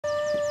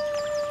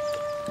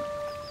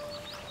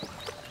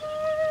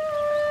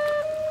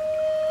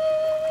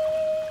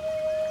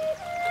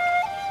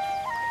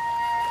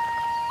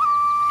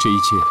这一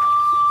切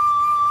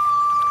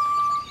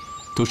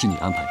都是你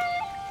安排的。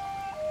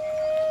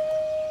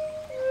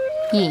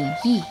尹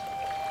毅、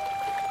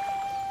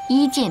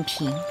伊建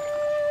平，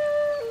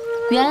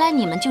原来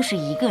你们就是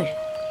一个人，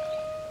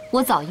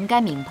我早应该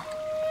明白，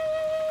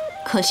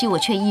可惜我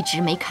却一直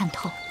没看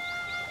透。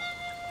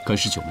甘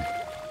氏九妹，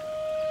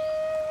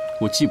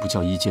我既不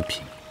叫伊建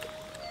平，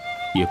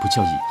也不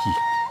叫尹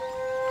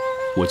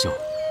毅，我叫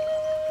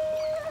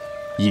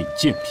尹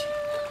建平。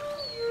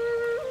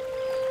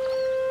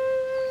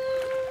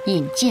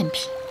 尹建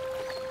平，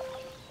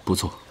不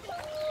错，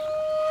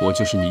我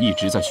就是你一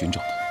直在寻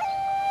找的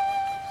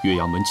岳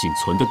阳门仅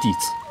存的弟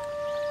子。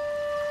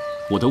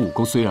我的武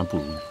功虽然不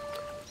如你，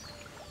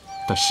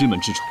但师门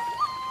之仇，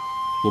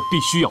我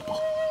必须要报。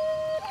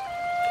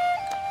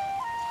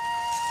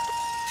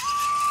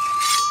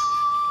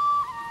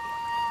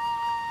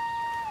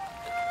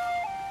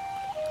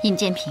尹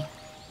建平，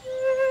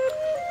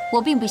我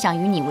并不想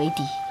与你为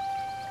敌，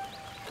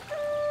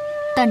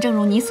但正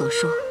如你所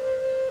说。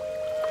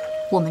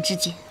 我们之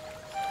间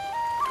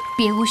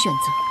别无选择。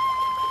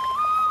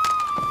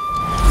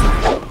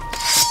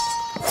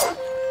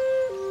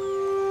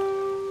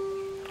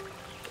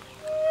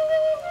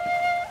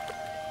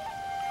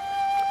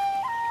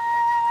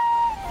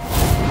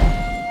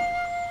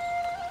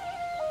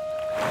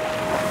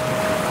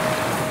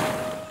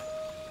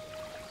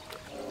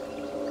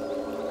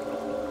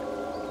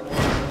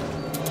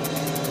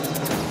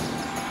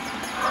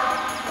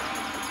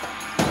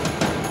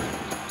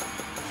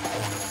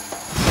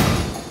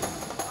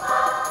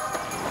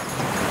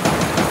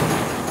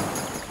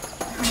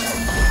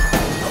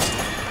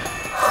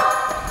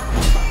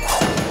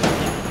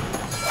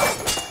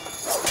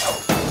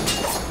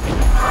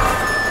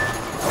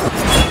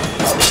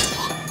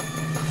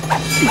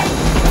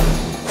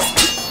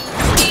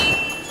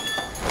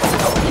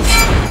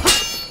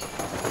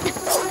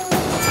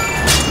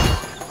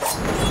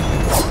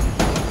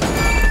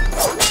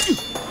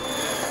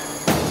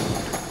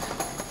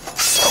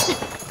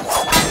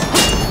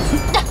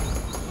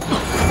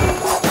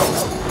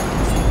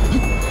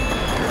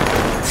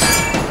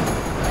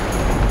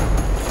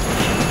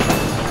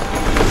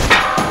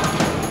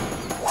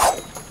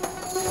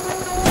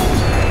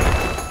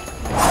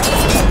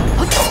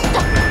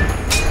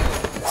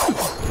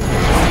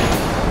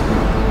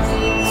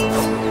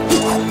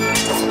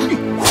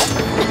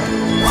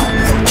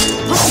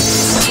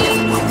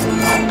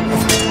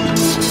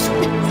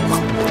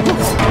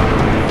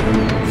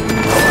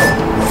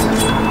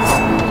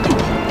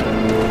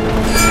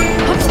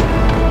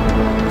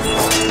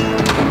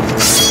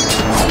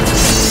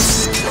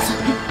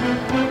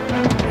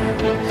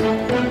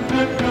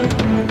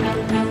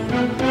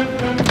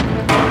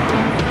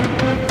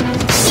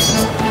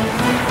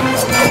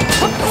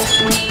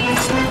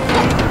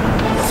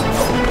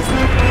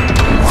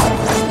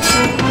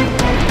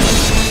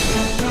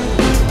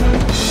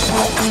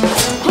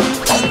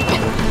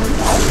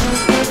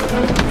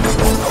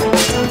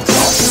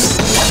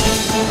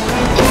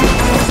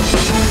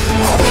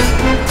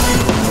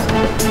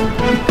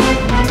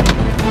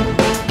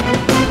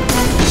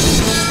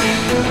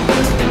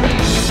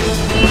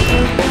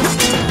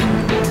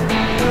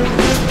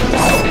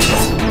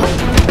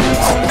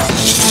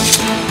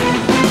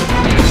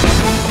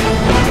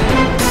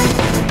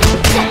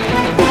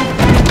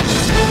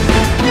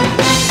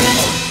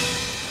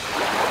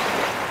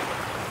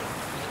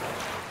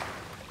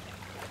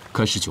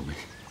甘氏九妹，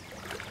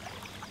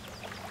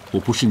我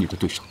不是你的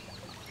对手，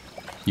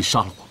你杀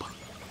了我吧。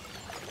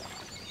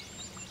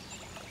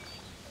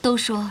都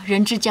说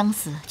人之将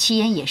死，其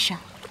言也善。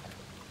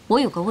我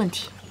有个问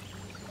题，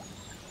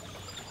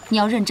你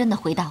要认真的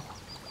回答我。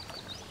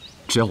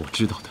只要我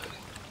知道的，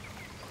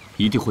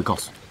一定会告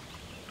诉你。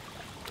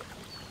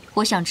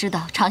我想知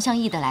道长相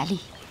忆的来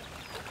历。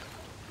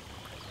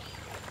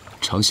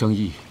长相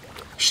忆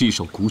是一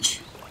首古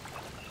曲，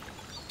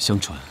相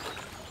传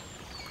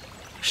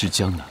是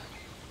江南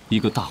一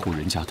个大户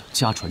人家的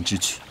家传之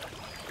曲。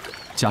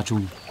家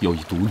中有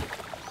一独女，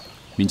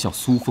名叫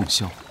苏凤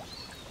箫。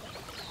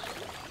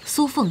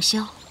苏凤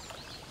箫，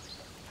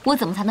我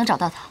怎么才能找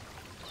到她？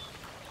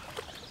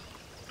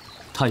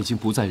她已经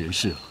不在人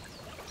世了。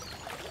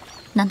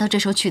难道这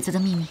首曲子的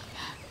秘密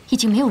已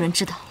经没有人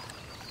知道？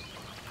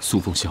苏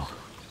凤箫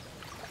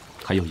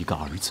还有一个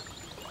儿子。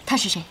他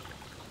是谁？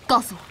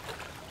告诉我。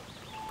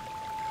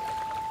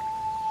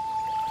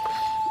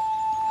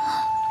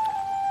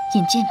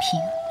尹建平，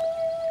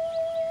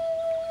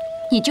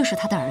你就是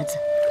他的儿子。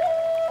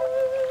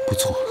不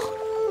错，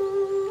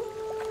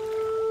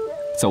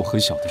在我很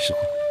小的时候，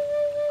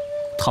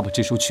他把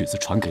这首曲子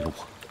传给了我。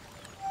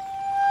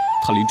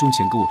他临终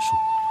前跟我说，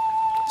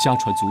家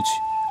传祖曲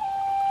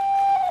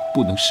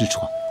不能失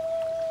传。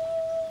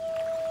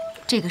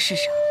这个世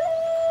上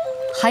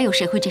还有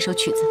谁会这首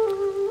曲子？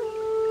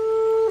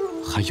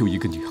还有一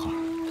个女孩，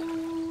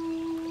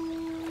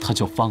她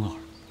叫芳儿。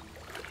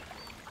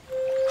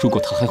如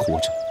果她还活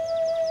着，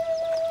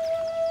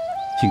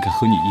应该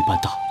和你一般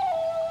大。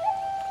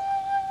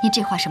你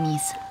这话什么意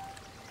思？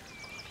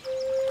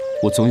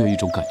我总有一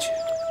种感觉，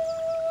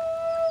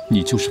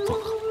你就是芳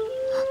儿。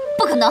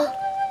不可能，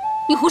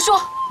你胡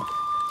说！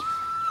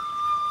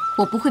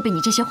我不会被你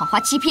这些谎话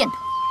欺骗的。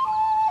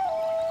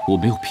我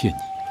没有骗你。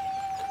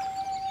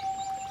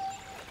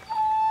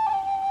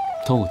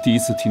当我第一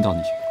次听到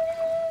你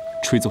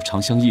吹奏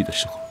长相忆的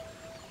时候，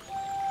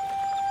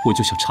我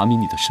就想查明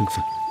你的身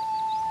份，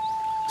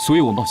所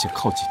以我冒险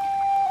靠近你。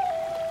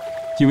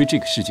因为这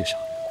个世界上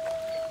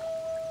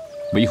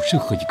没有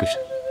任何一个人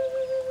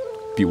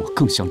比我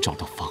更想找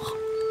到方儿。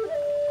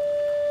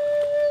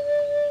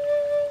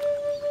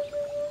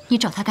你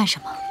找他干什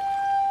么？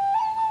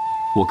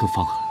我跟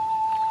方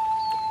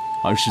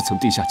儿时曾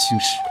定下亲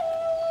誓，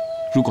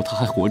如果他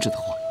还活着的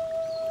话，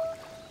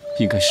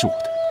应该是我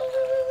的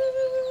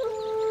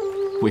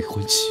未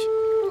婚妻。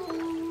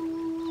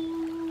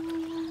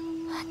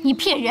你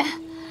骗人！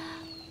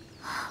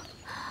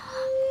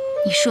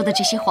你说的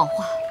这些谎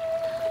话，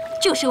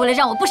就是为了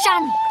让我不杀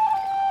你。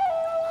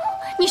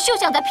你休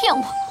想再骗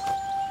我！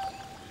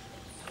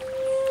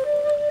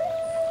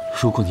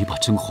如果你把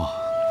真话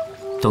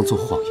当作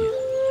谎言，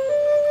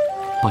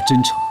把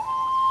真诚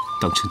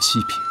当成欺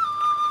骗，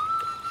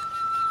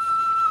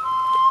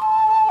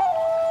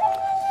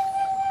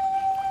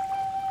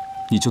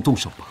你就动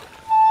手吧。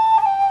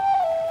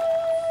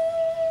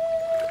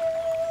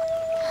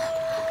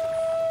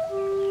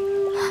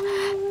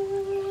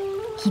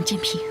尹建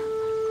平，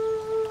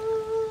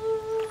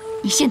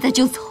你现在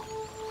就走，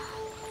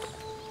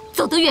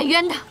走得远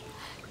远的，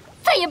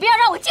再也不要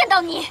让我见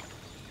到你。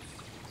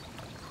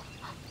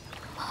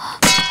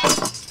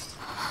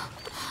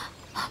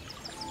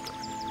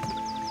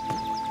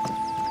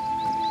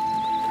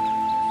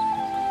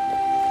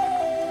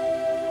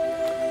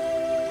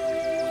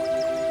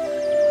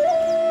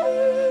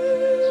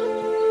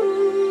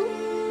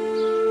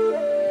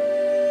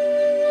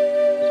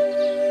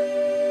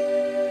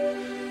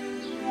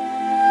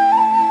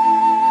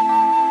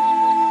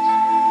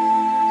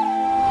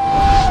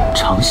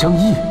长相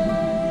忆，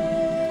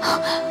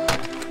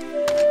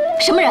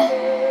什么人？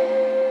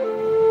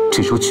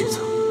这首曲子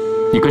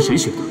你跟谁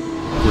学的？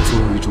我总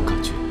有一种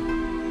感觉，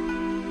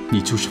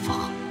你就是方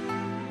儿。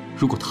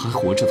如果他还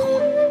活着的话，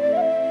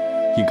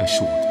应该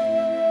是我的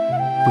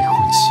未婚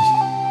妻。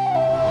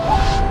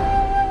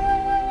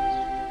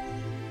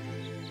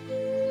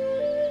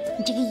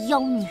你这个妖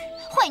女、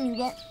坏女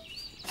人！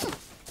哼，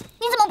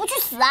你怎么不去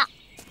死啊？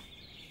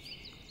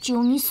只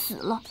有你死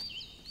了，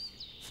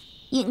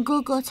尹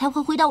哥哥才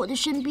会回到我的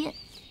身边。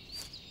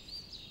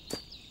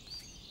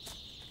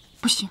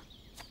不行，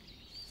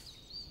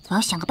我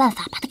要想个办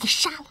法把他给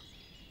杀了，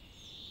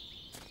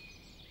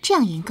这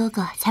样尹哥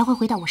哥才会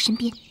回到我身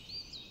边。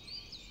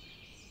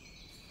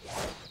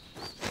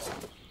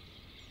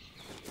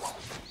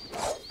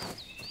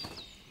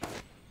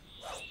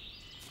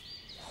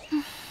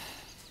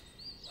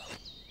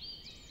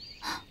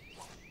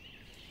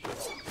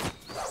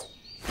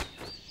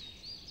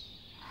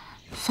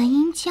汾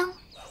阴江。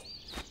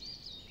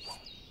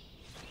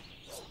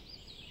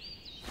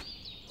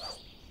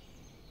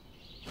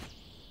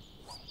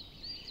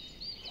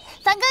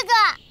樊哥哥，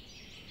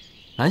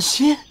兰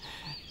心，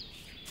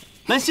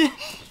兰心，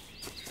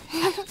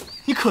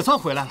你可算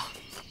回来了！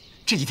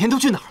这几天都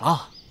去哪儿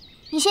了？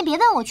你先别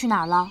问我去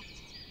哪儿了，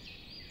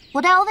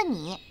我倒要问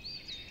你，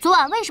昨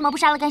晚为什么不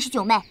杀了干尸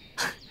九妹？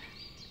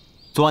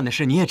昨晚的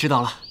事你也知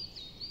道了，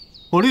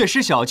我略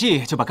施小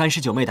计就把干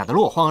尸九妹打得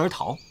落荒而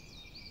逃。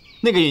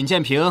那个尹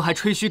建平还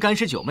吹嘘干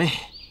尸九妹，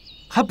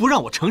还不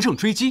让我乘胜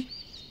追击。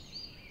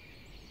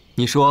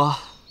你说，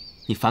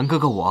你樊哥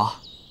哥我，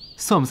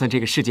算不算这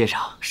个世界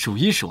上数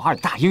一数二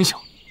的大英雄？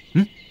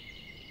嗯？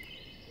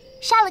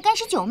杀了干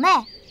尸九妹，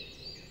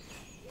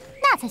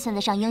那才算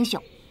得上英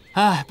雄。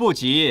哎，不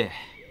急，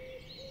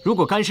如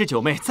果干尸九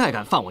妹再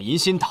敢犯我银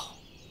心岛，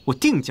我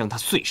定将她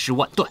碎尸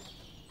万段。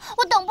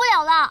我等不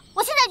了了，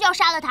我现在就要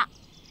杀了她。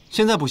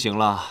现在不行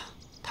了，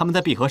他们在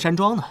碧河山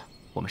庄呢，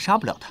我们杀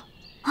不了他。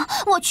啊！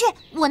我去，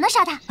我能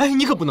杀他。哎，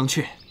你可不能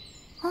去。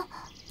啊，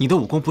你的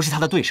武功不是他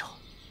的对手，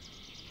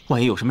万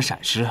一有什么闪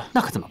失，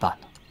那可怎么办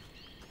呢？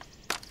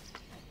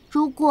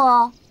如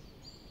果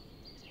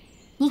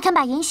你肯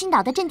把银心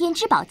岛的镇店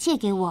之宝借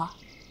给我，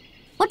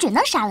我准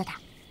能杀了他。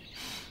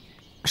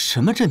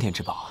什么镇店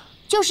之宝啊？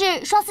就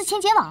是双丝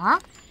千结网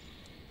啊！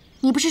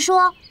你不是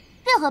说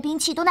任何兵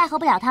器都奈何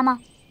不了他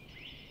吗？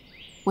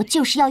我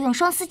就是要用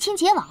双丝千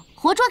结网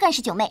活捉干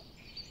尸九妹，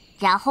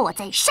然后我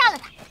再杀了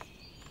他。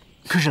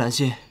可是兰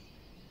心，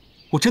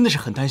我真的是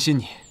很担心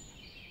你，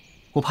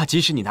我怕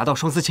即使你拿到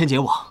双丝千结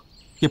网，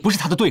也不是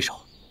他的对手。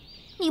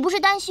你不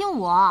是担心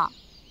我，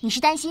你是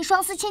担心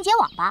双丝千结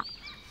网吧？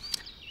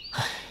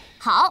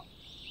好，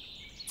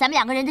咱们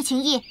两个人的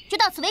情谊就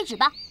到此为止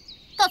吧，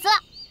告辞了。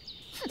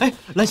哎，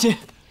兰心，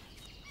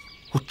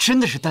我真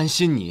的是担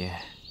心你。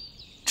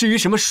至于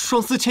什么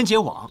双丝千结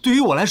网，对于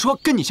我来说，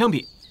跟你相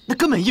比，那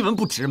根本一文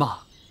不值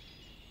嘛。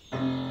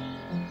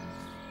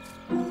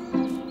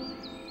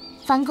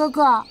樊哥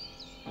哥，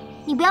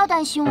你不要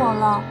担心我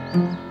了，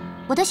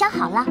我都想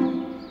好了，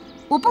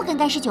我不跟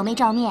干尸九妹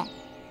照面，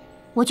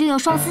我就用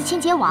双丝千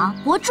结网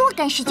活捉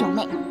干尸九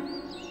妹。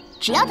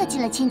只要她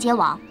进了千结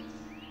网，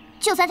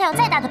就算她有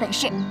再大的本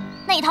事，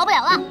那也逃不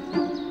了了。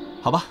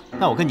好吧，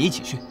那我跟你一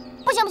起去。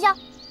不行不行，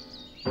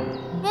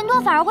人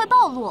多反而会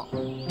暴露，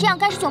这样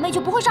干尸九妹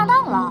就不会上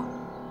当了。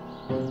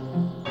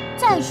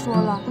再说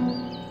了，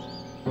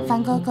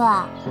樊哥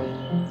哥，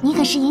你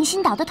可是银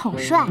星岛的统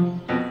帅，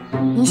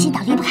银星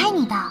岛离不开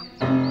你的。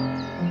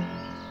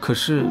可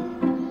是，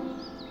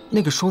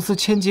那个双丝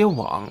千结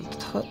网，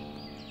它……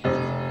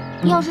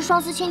要是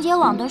双丝千结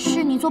网的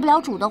事你做不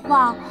了主的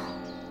话，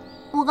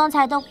我刚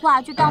才的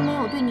话就当没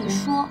有对你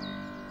说。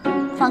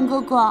樊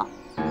哥哥，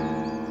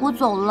我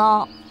走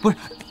了。不是，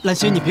兰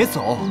心，你别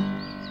走。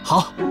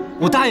好，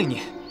我答应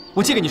你，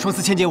我借给你双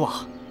丝千结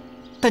网，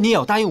但你也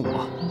要答应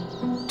我，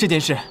这件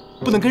事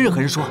不能跟任何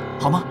人说，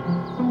好吗？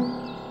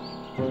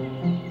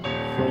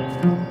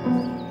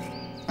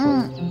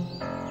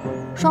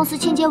双丝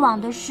千结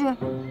网的事，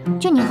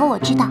就你和我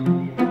知道。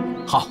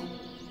好，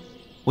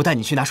我带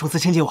你去拿双丝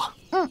千结网。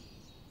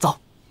走。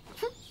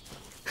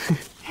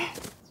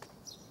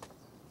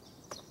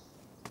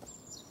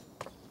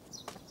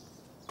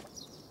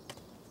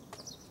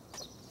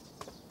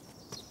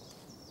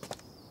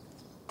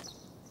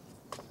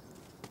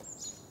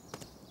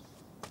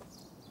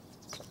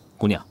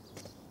姑娘，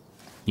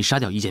你杀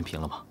掉易建平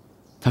了吗？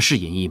他是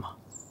银翼吗？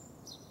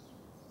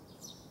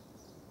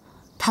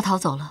他逃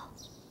走了。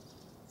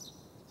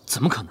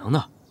怎么可能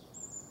呢？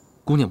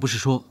姑娘不是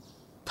说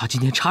他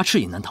今天插翅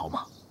也难逃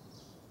吗？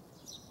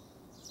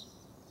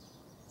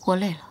我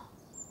累了，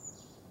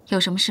有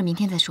什么事明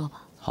天再说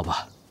吧。好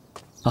吧。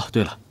哦，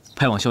对了，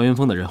派往萧元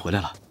峰的人回来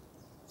了。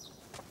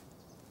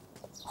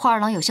花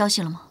二郎有消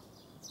息了吗？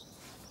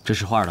这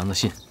是花二郎的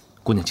信，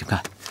姑娘请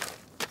看。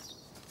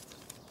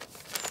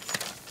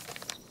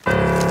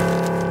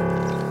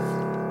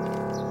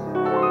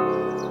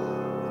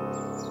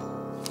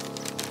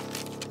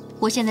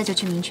我现在就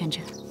去民权镇，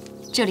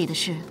这里的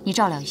事你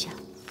照料一下。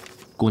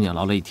姑娘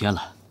劳了一天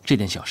了，这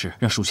点小事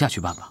让属下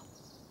去办吧。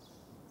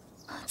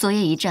昨夜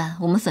一战，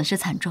我们损失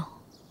惨重，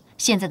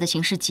现在的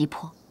形势急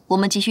迫，我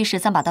们急需十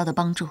三把刀的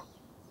帮助。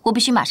我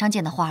必须马上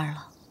见到花二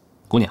郎。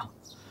姑娘，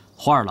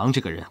花二郎这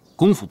个人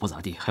功夫不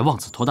咋地，还妄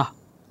自托大，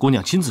姑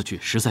娘亲自去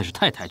实在是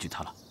太抬举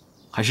他了，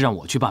还是让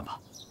我去办吧。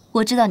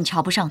我知道你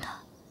瞧不上他，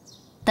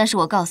但是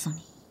我告诉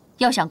你，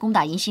要想攻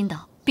打银星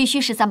岛，必须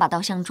13把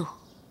刀相助。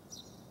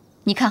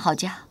你看好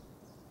家，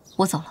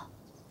我走了。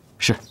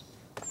是。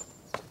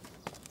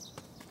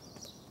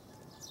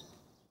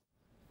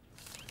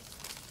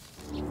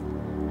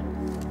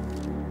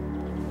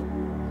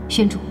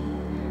宣主，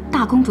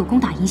大公主攻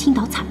打银星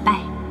岛惨败，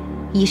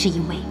一是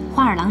因为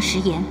花二郎食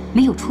言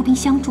没有出兵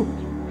相助，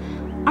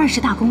二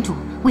是大公主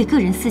为个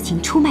人私情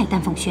出卖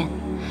丹凤轩，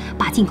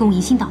把进攻银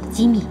星岛的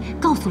机密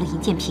告诉了尹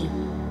建平。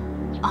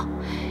哦，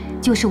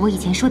就是我以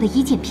前说的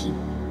尹建平。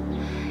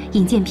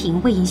尹建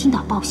平为银星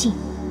岛报信，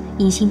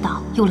银星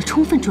岛有了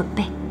充分准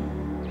备。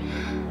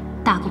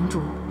大公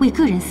主为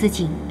个人私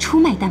情出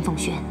卖丹凤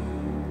轩，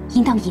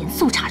应当严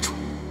肃查处。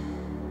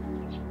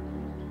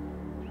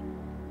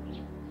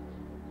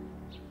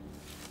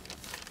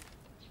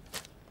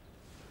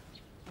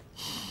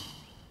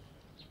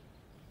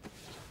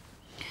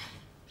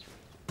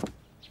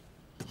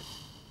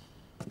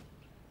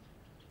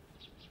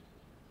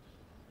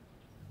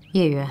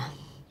叶远，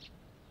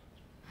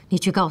你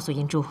去告诉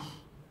银珠，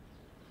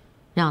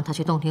让他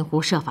去洞庭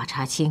湖设法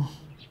查清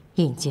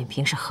尹建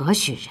平是何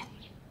许人。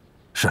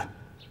是。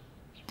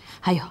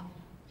还有，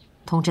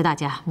通知大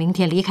家明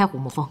天离开虎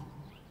木峰，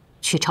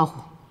去巢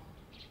湖。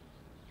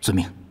遵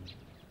命。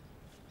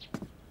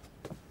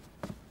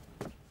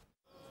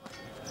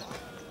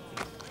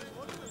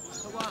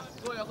客官，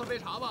坐下喝杯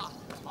茶吧。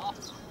好。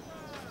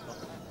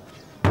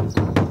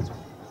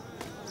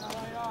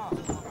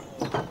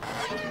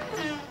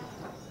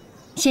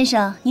先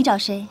生，你找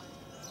谁？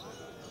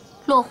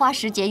落花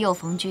时节又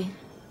逢君，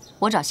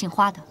我找姓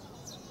花的。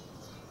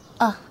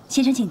哦，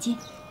先生请进。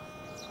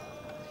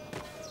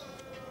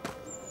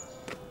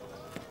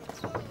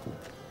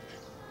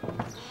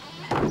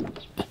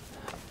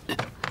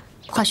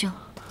华兄，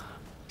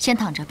先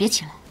躺着，别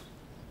起来。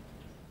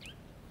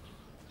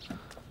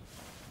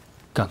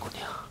干姑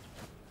娘，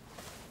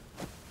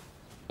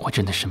我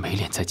真的是没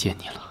脸再见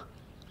你了。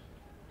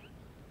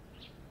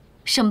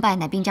胜败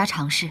乃兵家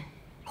常事。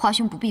华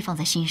兄不必放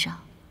在心上，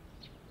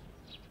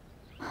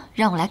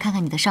让我来看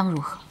看你的伤如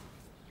何。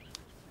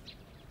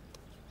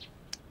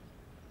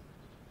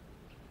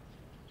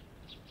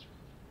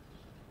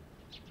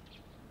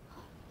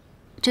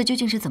这究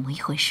竟是怎么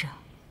一回事？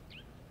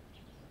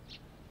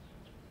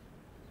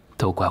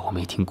都怪我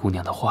没听姑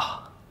娘的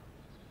话。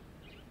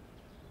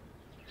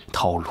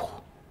陶鲁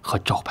和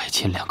赵百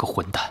千两个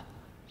混蛋，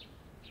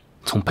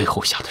从背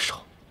后下的手。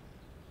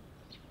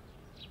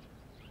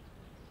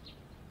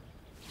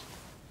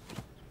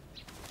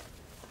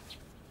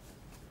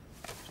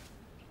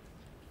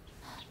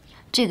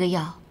这个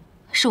药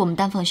是我们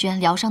丹凤轩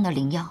疗伤的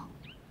灵药，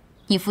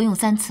你服用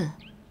3次，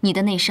你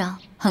的内伤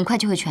很快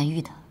就会痊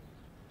愈的。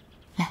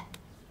来，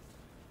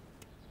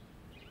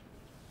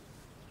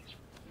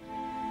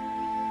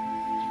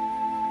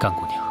干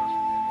姑娘，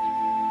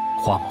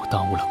花某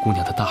耽误了姑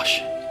娘的大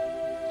事，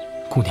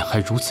姑娘还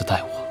如此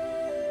待我，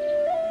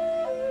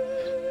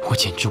我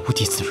简直无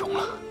地自容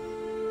了。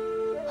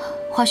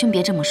华兄，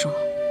别这么说。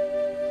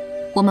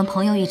我们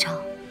朋友一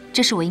场，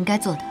这是我应该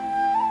做的。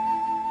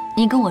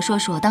你跟我说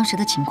说当时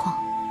的情况。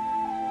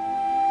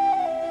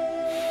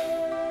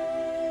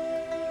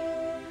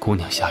姑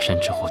娘下山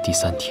之后第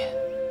3天，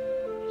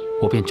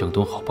我便整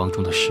顿好帮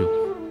中的事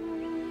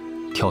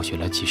务，挑选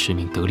了几10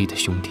名得力的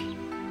兄弟，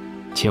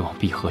前往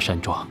碧河山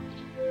庄，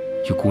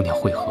与姑娘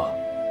会合。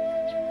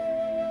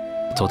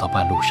走到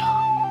半路上，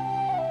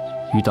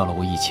遇到了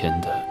我以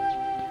前的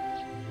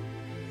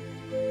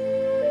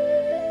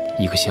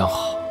一个相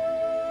好。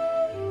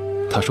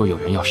他说有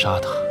人要杀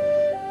他，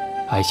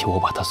哀求我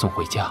把他送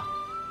回家。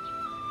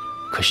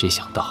可谁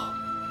想到，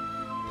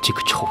这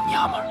个臭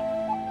娘们儿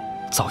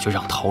早就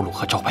让陶鲁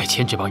和赵白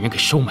谦这帮人给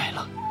收买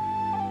了。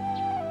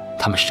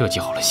他们设计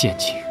好了陷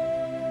阱，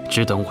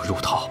只等我入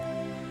套。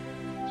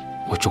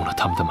我中了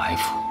他们的埋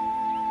伏，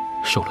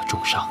受了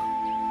重伤。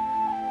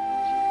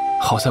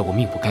好在我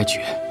命不该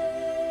绝，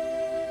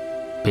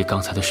被刚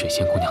才的水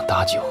仙姑娘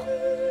搭救，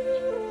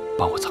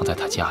把我藏在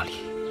她家里，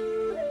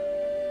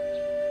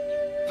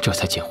这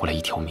才捡回来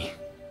一条命。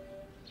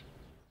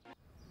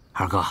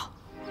二哥，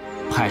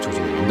派出去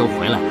的人都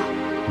回来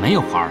了，没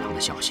有华二郎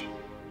的消息。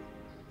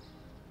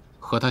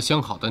和他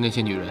相好的那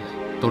些女人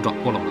都找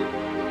过了吗？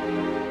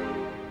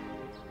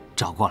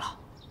找过了，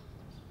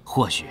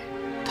或许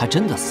他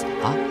真的死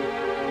了。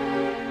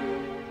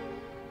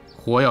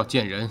活要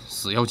见人，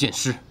死要见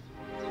尸，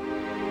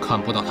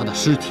看不到他的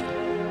尸体，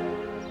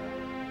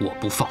我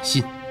不放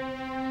心。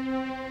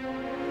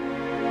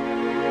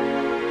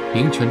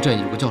明泉镇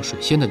有个叫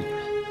水仙的女人，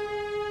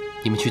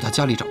你们去她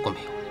家里找过没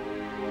有？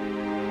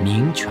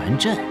明泉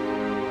镇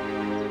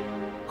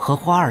和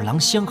花二郎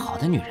相好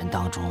的女人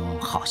当中，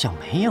好像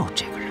没有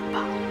这个人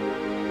吧？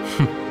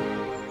哼，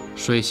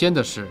水仙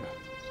的事，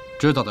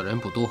知道的人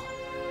不多，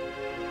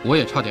我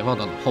也差点忘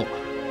到脑后了。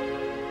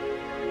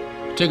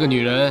这个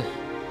女人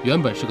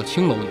原本是个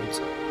青楼女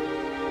子，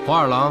花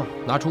二郎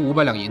拿出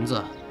500两银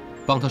子，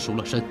帮她赎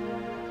了身，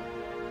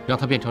让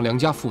她变成良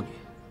家妇女，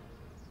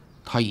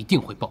她一定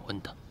会报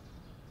恩的。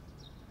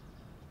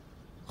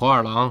花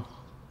二郎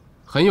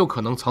很有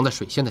可能藏在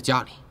水仙的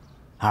家里。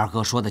二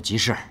哥说的极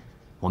是，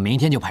我明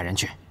天就派人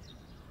去。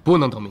不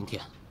能等明天，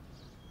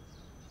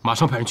马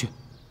上派人去。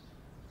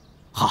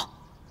好。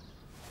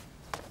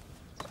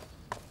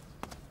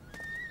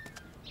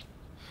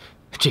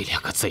这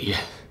2个贼人，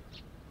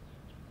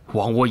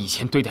枉我以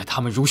前对待他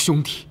们如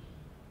兄弟，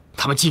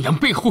他们竟然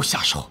背后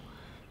下手。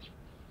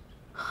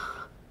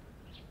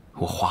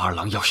我花二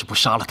郎要是不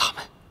杀了他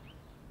们，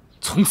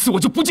从此我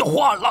就不叫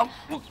花二郎。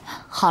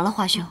好了，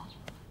华兄，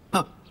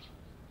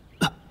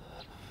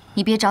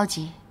你别着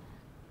急，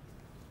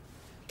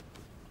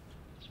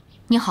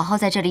你好好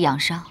在这里养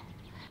伤。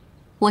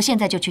我现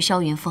在就去霄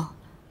云峰，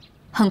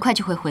很快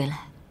就会回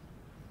来。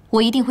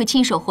我一定会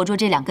亲手活捉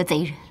这2个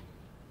贼人，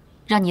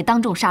让你当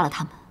众杀了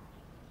他们。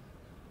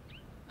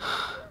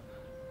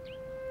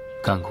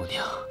甘姑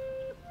娘，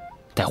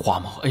待花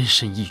某恩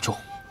深义重，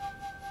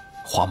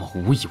花某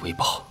无以为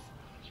报。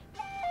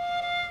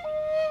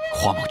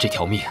花某这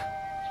条命，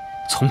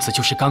从此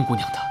就是甘姑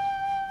娘的，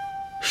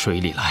水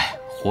里来，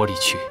火里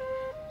去，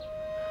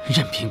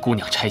任凭姑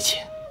娘差遣。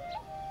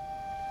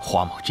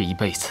花某这一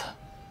辈子，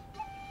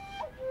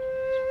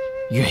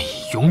愿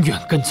意永远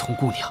跟从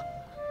姑娘。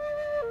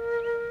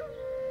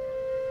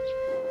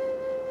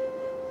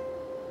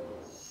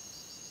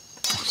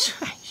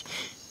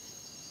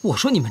我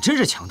说你们真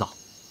是强盗！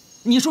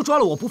你说抓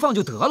了我不放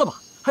就得了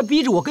吧，还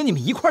逼着我跟你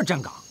们一块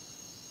站岗，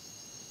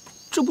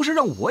这不是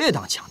让我也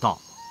当强盗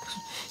吗？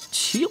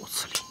岂有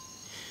此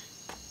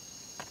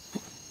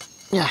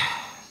理！哎，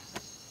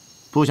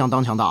不想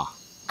当强盗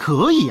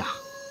可以呀，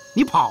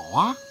你跑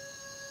啊！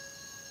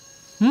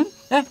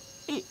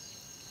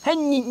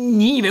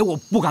你以为我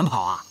不敢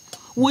跑啊？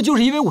我就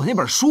是因为我那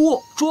本书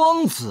《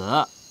庄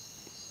子》。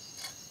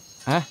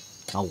哎，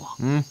老五，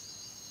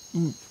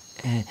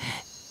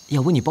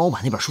要不你帮我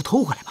把那本书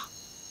偷回来吧？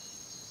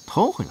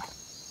偷回来？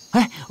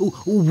哎，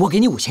我给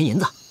你5000银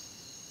子。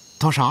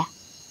多少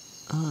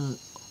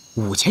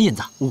？5000银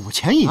子。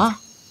5000银子？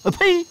啊？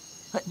呸！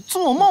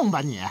做梦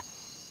吧你！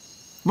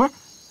不是，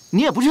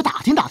你也不去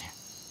打听打听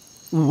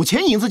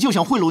，5000银子就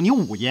想贿赂你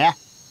五爷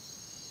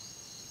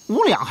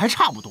？5两还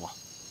差不多。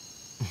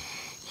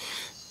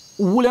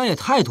5两也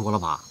太多了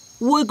吧？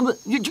我根本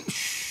你这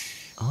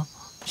嘘啊，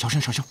小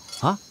声小声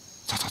啊！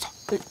走走走！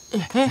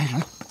来人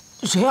了。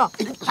谁呀？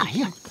来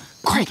呀，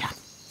快点！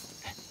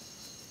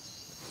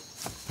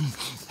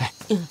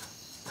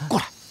过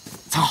来，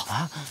藏好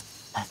啊！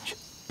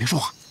别说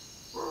话。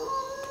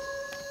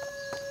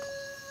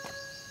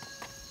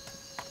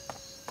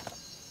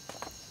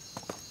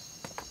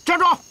站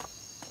住！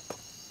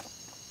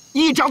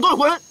一掌断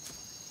魂！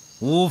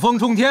五风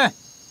冲天！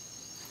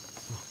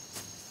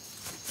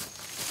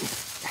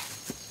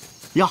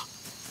呀，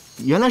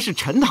原来是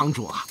陈堂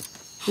主啊！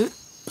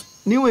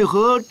您为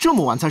何这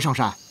么晚才上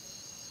山？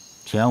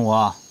前午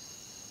啊，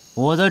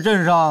我在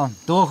镇上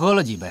多喝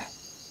了几杯，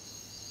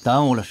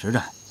耽误了实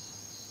战。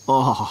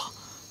哦，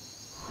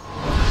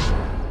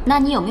那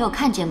你有没有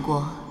看见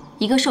过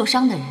一个受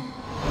伤的人？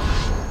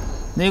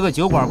那个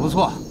酒馆不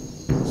错，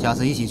下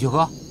次一起去喝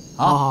啊。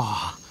哦，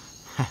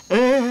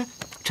哎，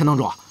陈堂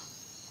主，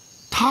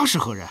他是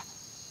何人？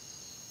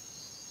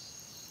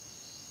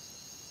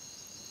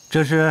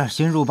这是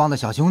新入帮的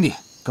小兄弟，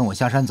跟我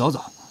下山走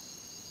走。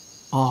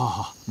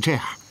哦，这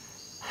样。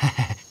嘿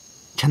嘿，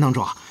陈堂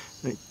主，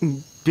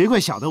别怪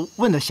小的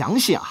问的详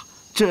细啊。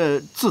这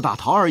自打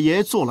陶二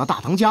爷做了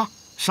大当家，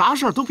啥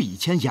事儿都比以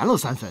前严了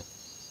3分。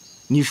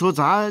你说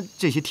咱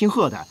这些听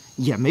贺的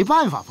也没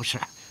办法，不是？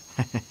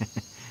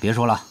别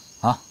说了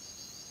啊，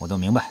我都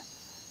明白。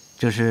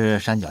这是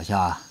山脚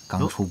下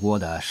刚出锅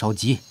的烧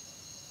鸡。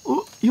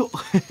哦哟，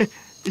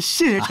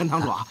谢谢陈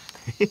堂主啊。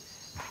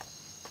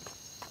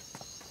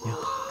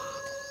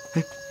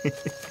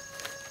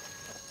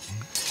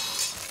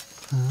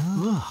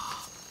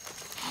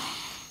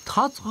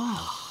他做，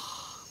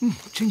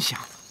真香。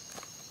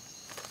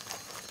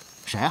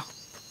谁啊？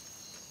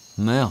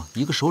没有，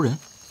一个熟人。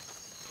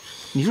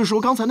你是说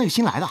刚才那个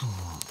新来的？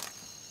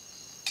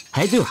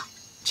哎，对了，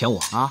钱武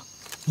啊，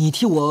你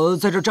替我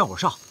在这站会儿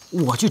哨，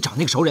我去找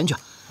那个熟人去。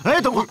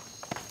哎，等会儿，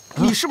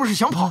你是不是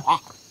想跑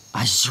啊？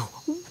哎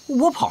呦，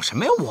我跑什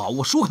么呀？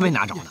我书还没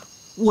拿着呢，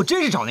我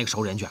真是找那个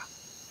熟人去。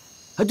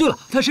哎，对了，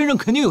他身上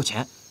肯定有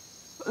钱，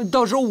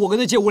到时候我跟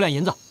他借5两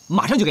银子，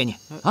马上就给你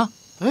啊！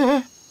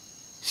哎，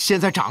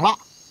现在涨了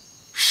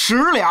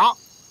10两，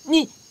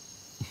你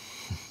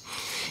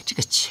这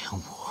个钱武，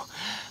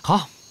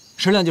好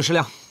，10两就10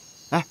两。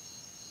哎，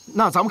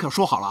那咱们可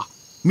说好了，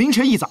明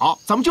晨一早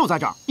咱们就在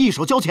这儿，一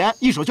手交钱，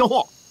一手交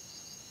货，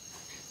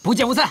不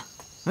见不散。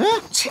嗯，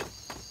切，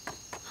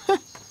哼，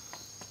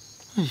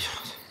哎呀。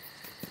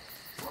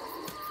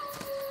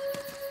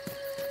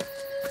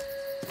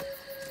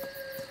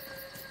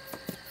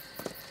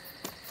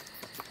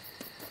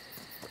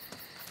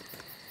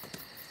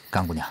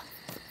甘姑娘，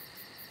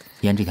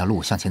沿这条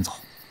路向前走，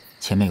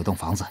前面有栋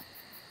房子，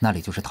那里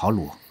就是陶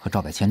鲁和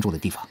赵百千住的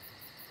地方。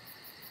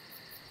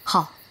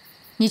好，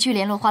你去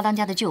联络花当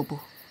家的旧部，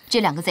这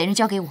2个贼人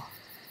交给我。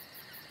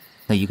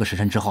那1个时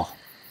辰之后，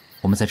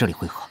我们在这里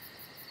会合。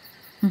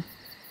嗯。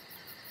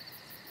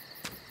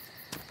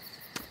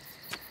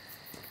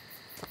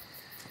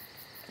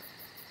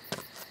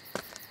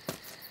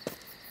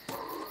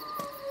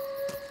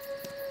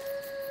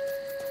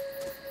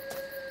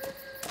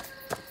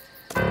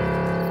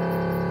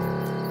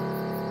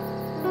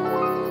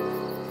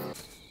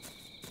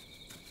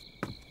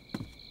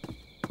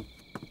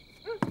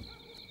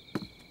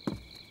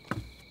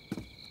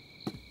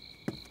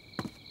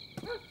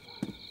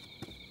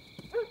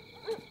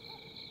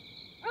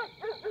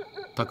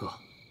大哥，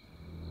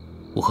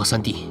我和三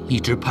弟一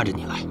直盼着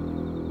你来。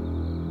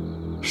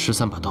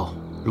13把刀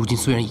如今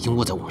虽然已经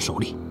握在我们手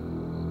里，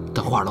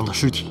但华二郎的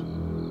尸体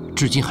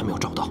至今还没有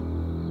找到。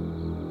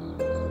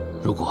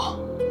如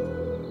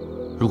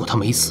果他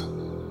没死，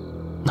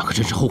那可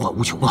真是后患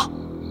无穷啊！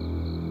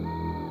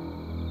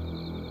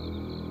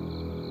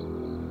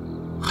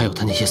还有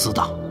他那些死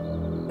党，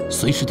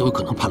随时都有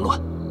可能叛乱，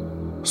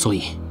所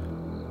以，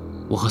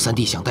我和三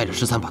弟想带着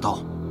13把刀，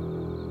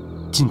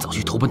尽早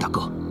去投奔大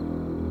哥。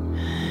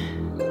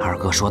二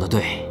哥说的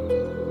对，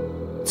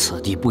此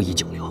地不宜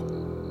久留，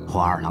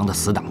花二郎的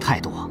死党太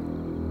多，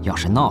要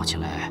是闹起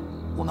来，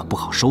我们不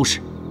好收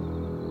拾。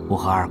我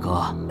和二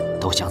哥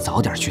都想早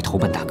点去投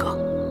奔大哥。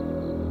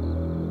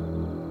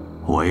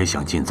我也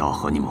想尽早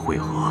和你们会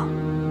合，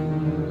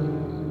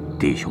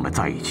弟兄们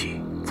在一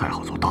起才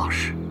好做大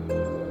事。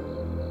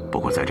不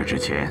过在这之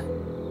前，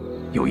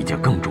有一件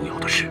更重要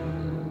的事，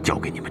交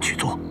给你们去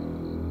做。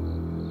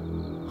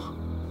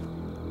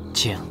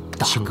请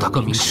大哥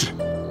明示。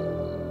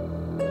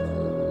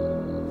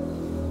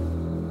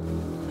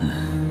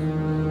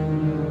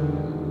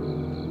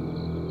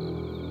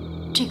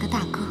这个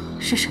大哥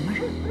是什么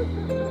人？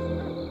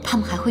他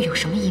们还会有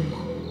什么阴谋？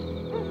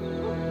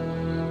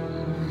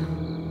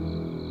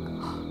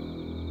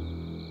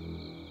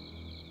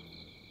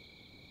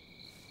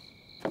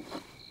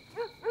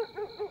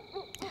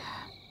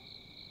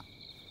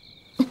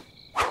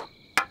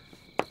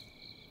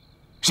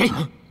谁？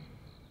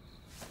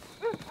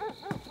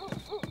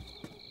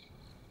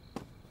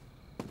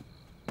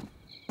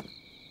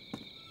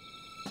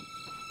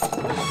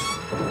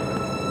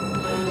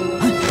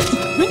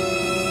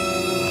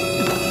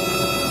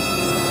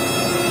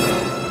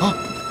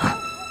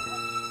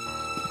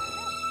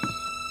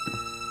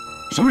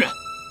什么人？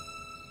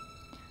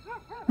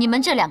你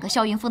们这2个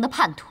萧云峰的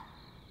叛徒，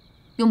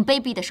用卑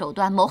鄙的手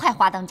段谋害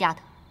花当家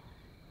的。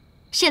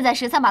现在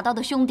13把刀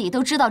的兄弟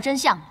都知道真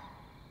相了，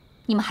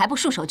你们还不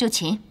束手就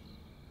擒？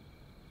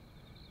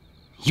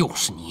又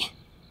是你，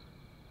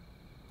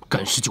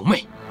干尸九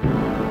妹！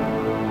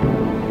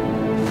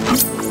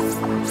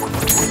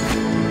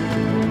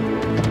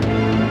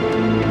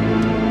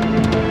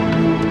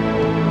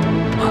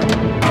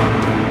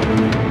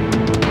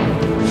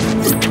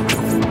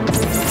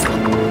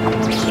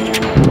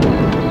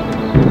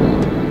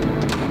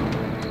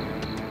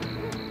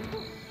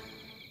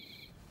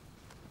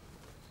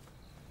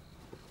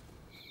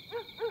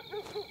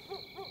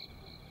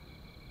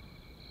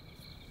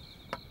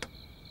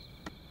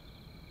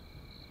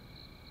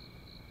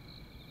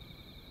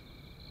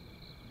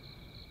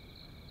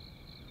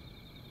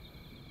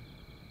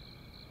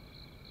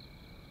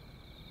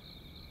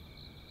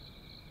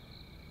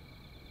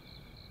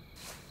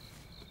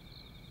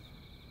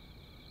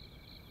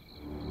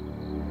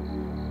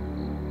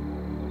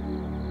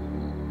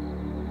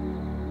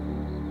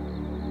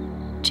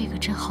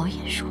真好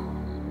眼熟。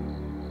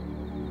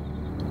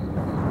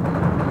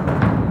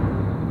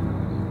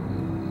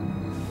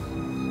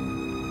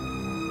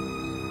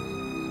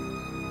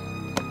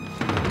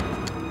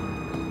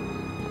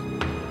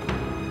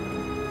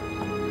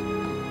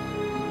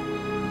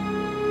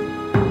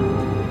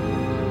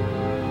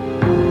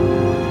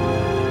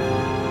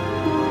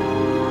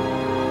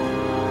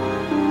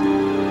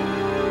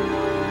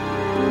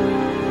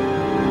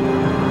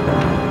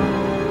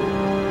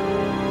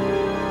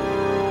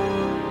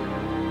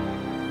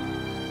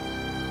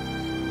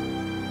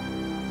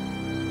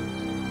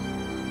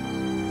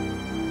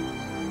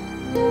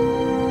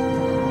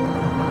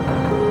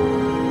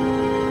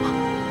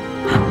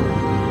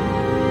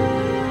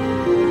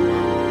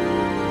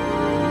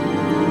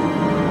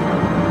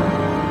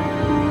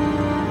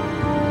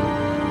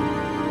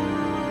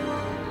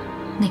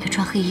那个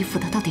穿黑衣服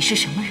的到底是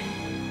什么人？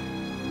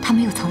他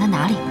们又藏在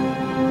哪里呢？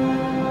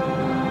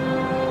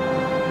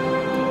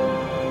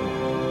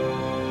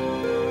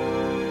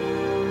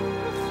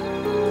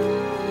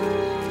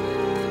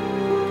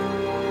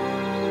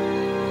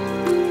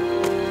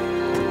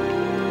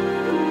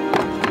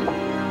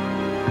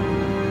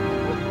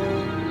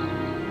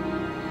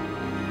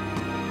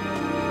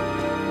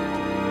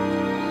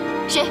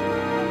谁？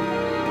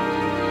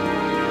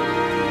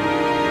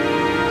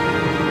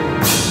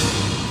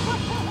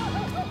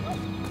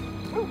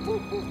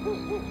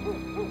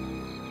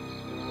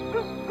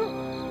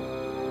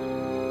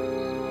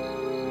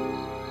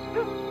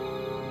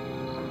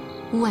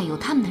屋外有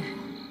他们的人，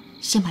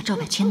先把赵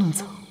百千弄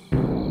走。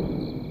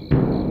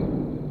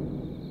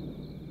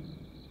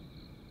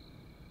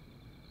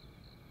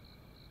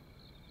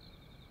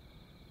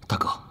大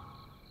哥，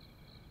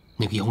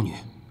那个妖女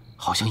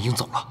好像已经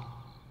走了。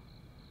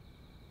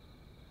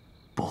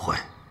不会，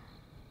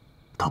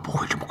她不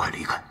会这么快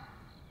离开。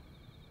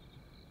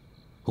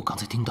我刚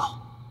才听到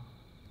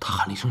她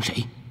喊了一声“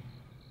谁”，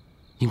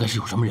应该是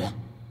有什么人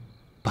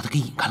把她给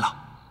引开了。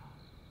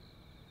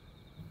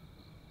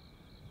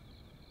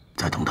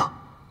再等等。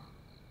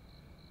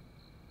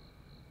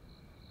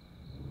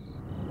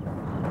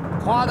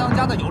花当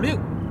家的有令，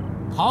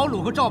陶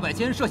鲁和赵百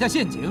千设下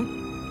陷阱，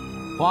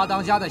花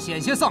当家的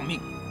险些丧命，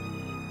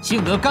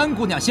幸得甘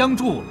姑娘相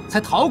助，才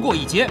逃过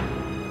一劫。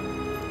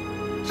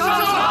上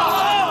场！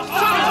上场！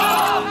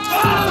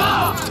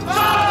上场！上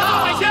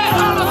场！百千！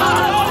上场！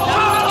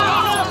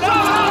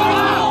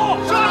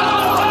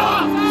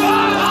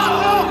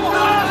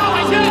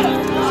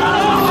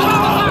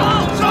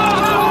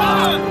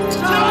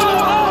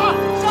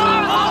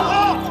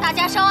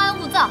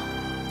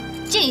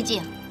静一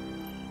静，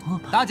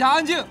大家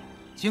安静，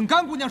请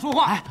甘姑娘说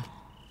话。哎，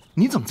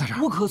你怎么在这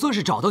儿？我可算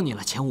是找到你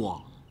了，前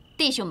五。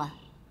弟兄们，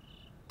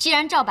既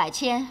然赵百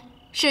千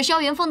是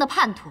萧元丰的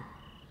叛徒，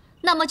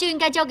那么就应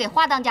该交给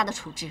花当家的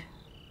处置。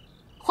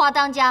花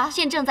当家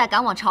现正在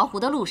赶往巢湖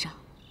的路上，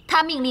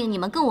他命令你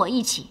们跟我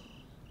一起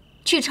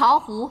去巢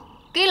湖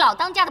给老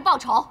当家的报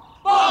仇。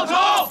报仇！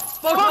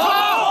报仇！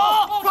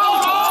报仇！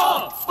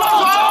报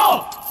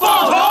仇！报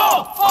仇！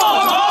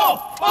报仇！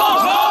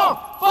报仇！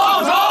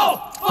报仇！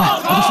哎，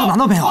我的书拿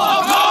到没有？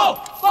报仇！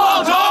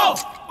报仇！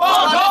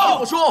报仇！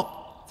不说，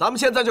咱们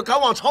现在就赶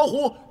往巢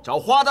湖找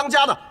花当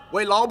家的，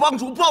为老帮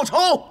主报仇。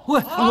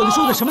喂，我的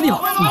书在什么地方？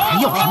你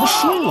还要什么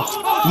书啊？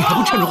你还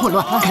不趁着混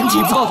乱，赶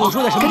紧走！告诉我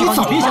书在什么地方？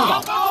你别想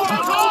走！报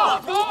仇！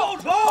报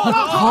仇！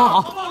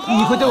好，好，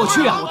你快带我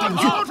去啊！我带你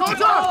去。报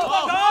仇！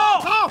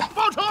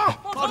报仇！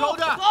报仇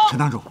去！陈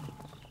堂主，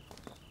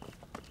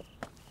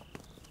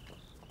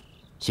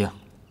行，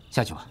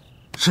下去吧。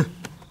是。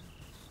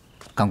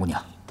甘姑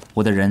娘，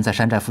我的人在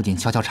山寨附近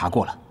悄悄查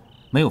过了，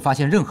没有发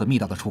现任何密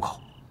道的出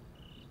口。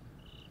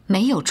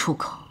没有出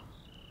口。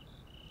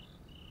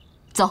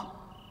走。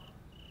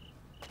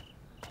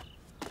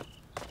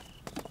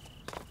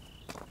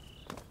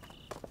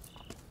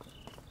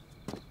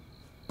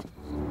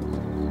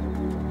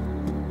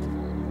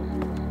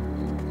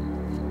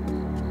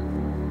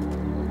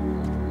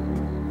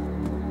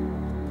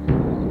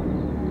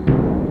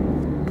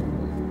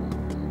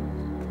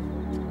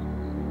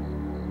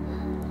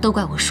都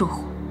怪我疏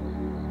忽，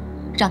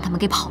让他们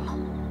给跑了。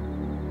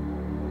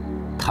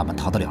他们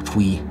逃得了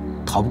初一，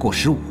逃不过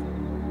15，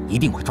一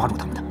定会抓住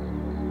他们的。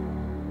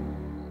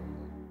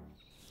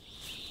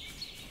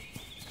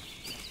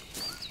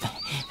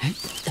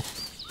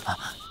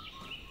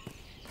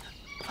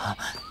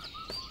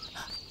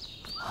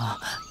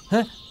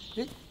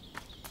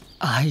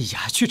哎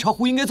呀，去巢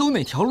湖应该走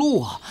哪条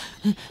路啊？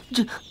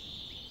这，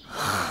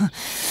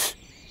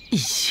你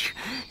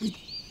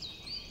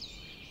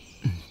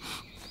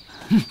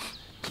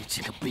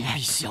这个卑鄙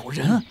小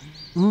人！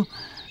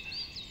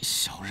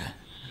小人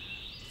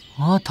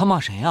啊，他骂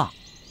谁啊？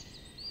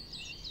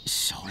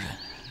小人。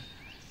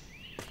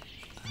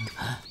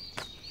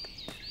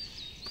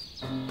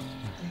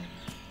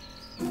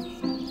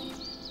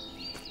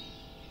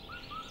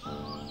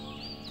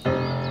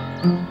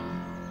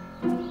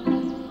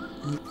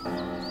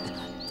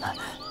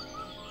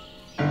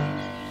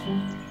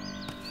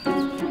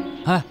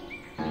哎，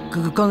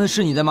刚才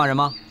是你在骂人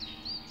吗？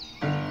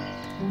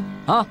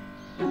啊？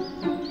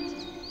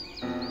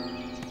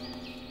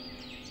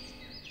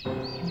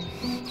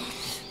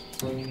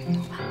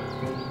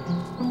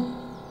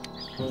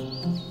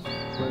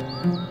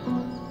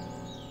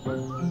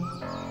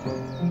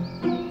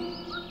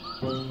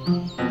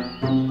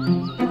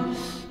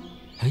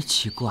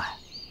奇怪，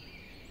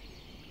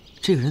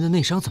这个人的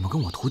内伤怎么跟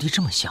我徒弟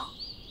这么像？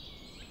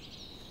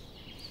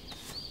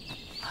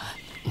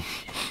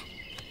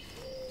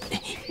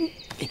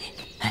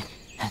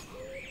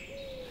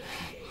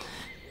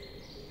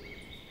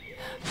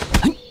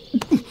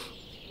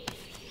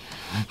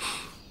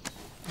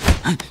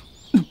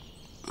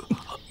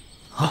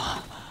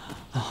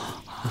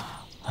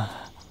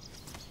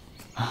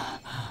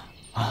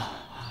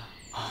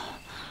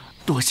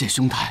多谢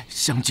兄台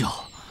相救。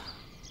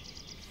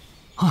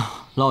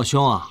啊，老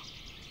兄啊，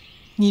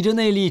你这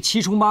内力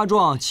七冲八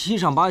撞、七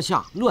上八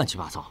下，乱七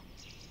八糟。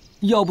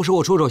要不是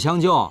我出手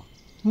相救，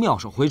妙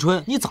手回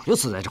春，你早就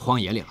死在这荒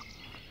野里了。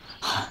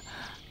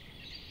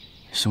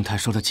兄台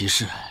说的极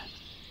是，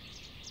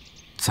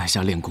在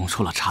下练功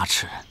出了差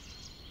池，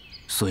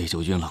所以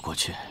就晕了过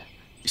去。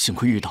幸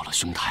亏遇到了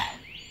兄台。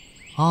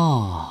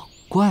哦，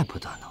怪不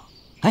得呢。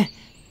哎，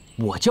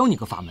我教你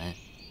个法门，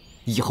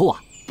以后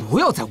啊，不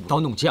要再舞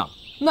刀弄剑了，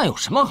那有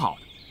什么好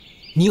的？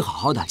你好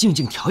好的静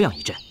静调养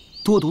一阵，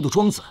多读读《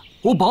庄子》，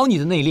我保你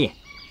的内力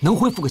能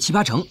恢复个7、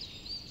8成。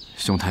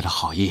兄台的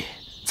好意，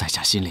在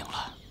下心领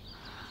了，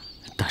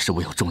但是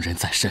我有重任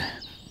在身，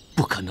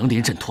不可能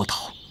临阵脱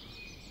逃。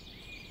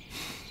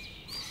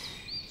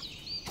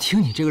听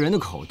你这个人的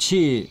口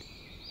气，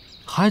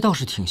还倒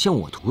是挺像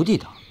我徒弟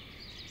的。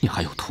你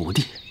还有徒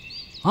弟？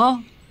啊，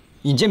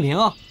尹建平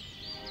啊，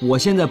我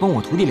现在帮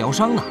我徒弟疗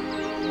伤呢。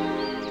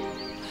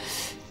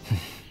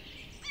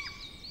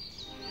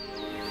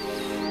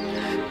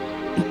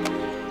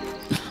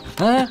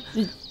哎，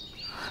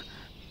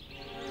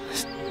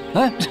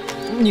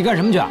你干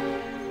什么去啊？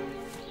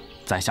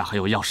在下还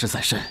有要事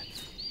在身，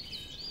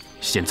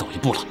先走一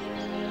步了。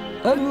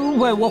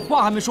喂，我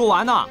话还没说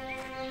完呢。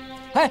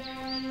哎，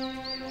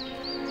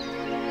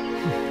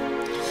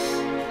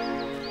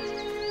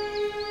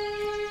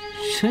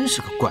真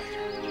是个怪人。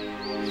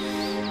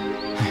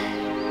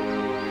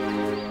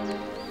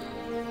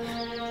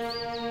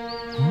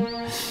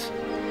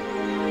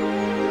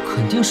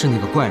肯定是那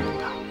个怪人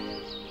的。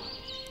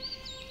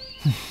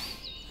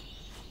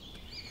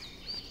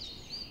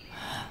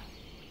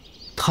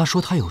他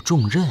说他有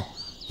重任，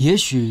也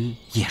许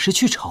也是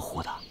去巢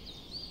湖的。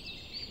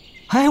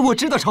哎，我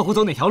知道巢湖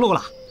走哪条路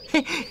了。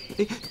嘿，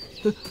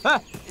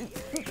哎，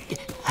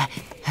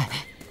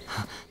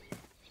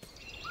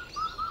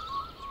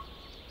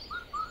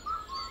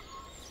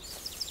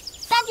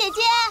大姐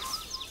姐，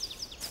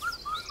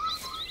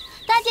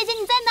大姐姐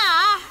你在哪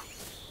儿？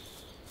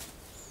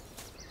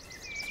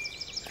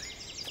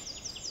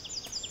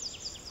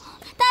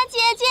大姐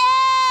姐。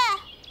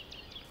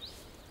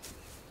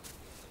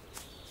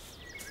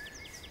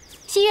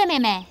西月妹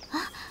妹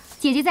啊，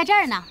姐姐在这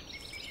儿呢。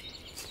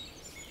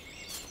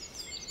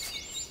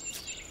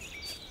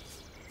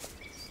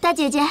大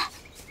姐姐，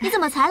你怎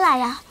么才来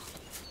呀？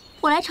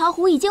我来巢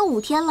湖已经5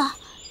天了，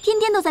天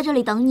天都在这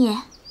里等你。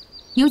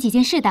有几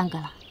件事耽搁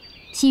了。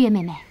西月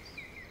妹妹，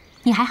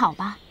你还好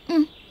吧？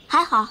嗯，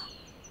还好。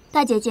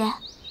大姐姐，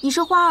你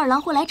说花二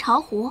郎会来巢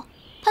湖，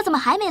他怎么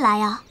还没来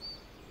呀？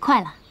快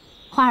了，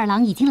花二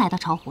郎已经来到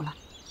巢湖了，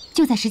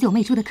就在19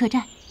妹住的客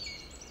栈。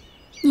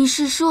你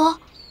是说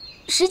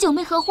19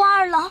妹和花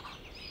二郎？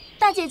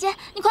大姐姐，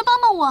你快帮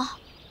帮我！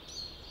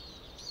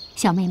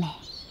小妹妹，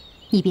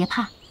你别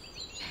怕，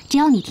只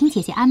要你听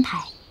姐姐安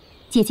排，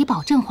姐姐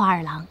保证花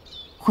二郎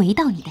回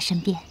到你的身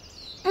边。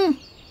嗯，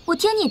我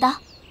听你的。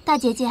大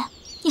姐姐，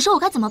你说我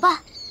该怎么办？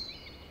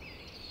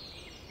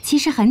其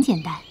实很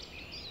简单，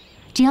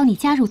只要你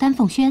加入丹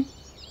凤轩，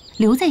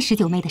留在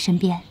19妹的身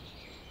边，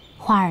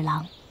花二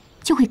郎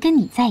就会跟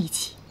你在一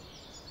起。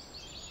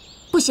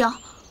不行，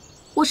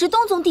我是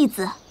东宗弟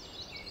子，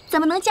怎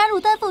么能加入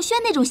丹凤轩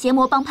那种邪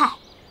魔帮派？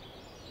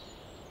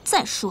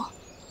再说，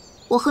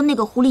我和那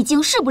个狐狸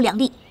精势不两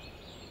立，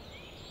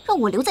让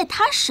我留在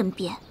他身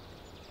边，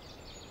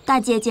大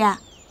姐姐，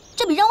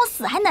这比让我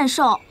死还难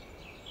受。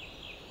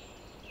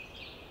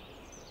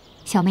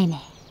小妹妹，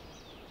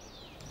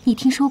你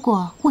听说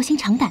过卧薪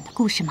尝胆的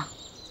故事吗？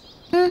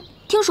嗯，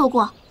听说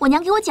过，我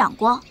娘给我讲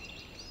过。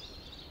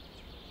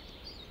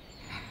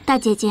大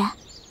姐姐，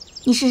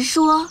你是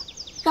说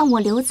让我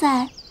留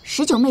在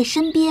19妹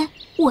身边，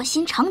卧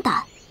薪尝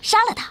胆，杀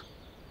了她？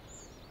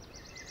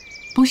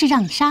不是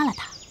让你杀了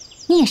她，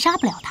你也杀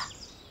不了她，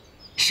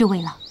是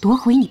为了夺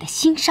回你的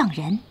心上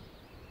人。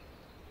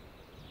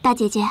大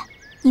姐姐，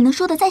你能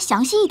说的再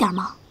详细一点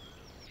吗？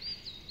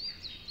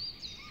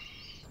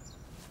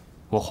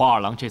我花二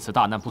郎这次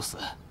大难不死，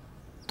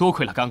多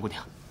亏了甘姑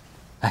娘。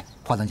哎，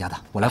花当家的，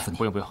我来扶你。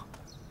不用不用，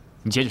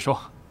你接着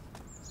说。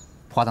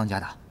花当家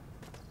的，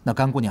那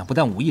甘姑娘不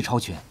但武艺超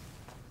群，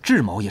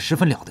智谋也十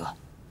分了得。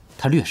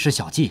她略施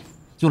小计，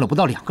用了不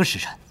到2个时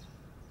辰，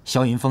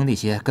萧云峰那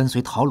些跟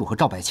随陶鲁和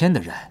赵百千的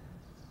人，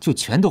就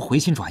全都回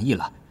心转意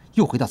了，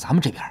又回到咱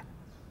们这边。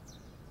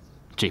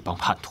这帮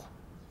叛徒，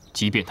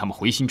即便他们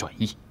回心转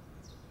意，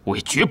我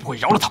也绝不会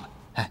饶了他们。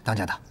哎，当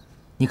家的，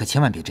你可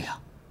千万别这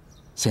样，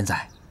现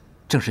在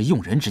正是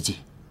用人之际。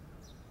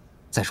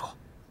再说，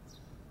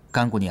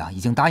甘姑娘已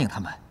经答应他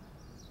们，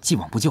既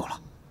往不咎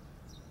了。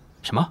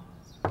什么？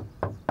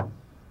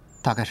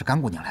大概是甘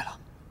姑娘来了。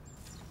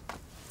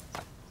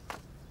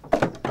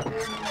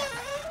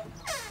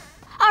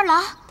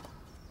郎，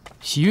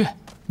喜悦，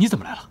你怎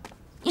么来了？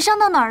你伤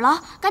到哪儿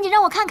了？赶紧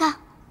让我看看。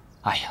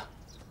哎呀，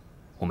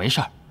我没事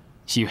儿。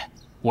喜悦，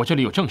我这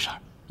里有正事儿，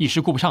一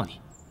时顾不上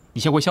你，你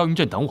先回霄云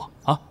镇等我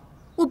啊。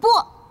我不，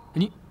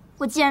你，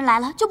我既然来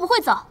了就不会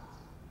走。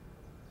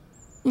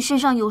你身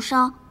上有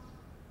伤，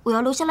我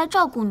要留下来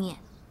照顾你。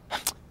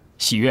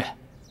喜悦，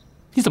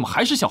你怎么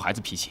还是小孩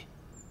子脾气？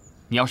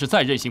你要是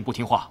再任性不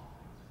听话，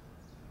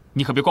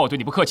你可别怪我对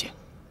你不客气。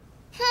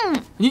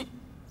哼，你，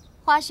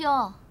花兄。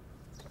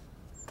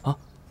啊，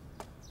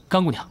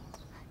甘姑娘，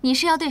你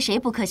是要对谁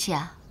不客气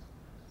啊？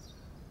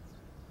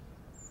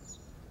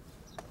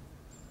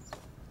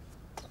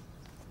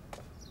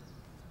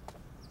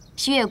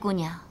西月姑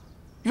娘，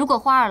如果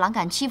花二郎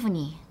敢欺负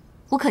你，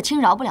我可轻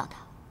饶不了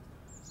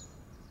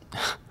他。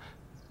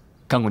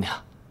甘姑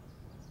娘，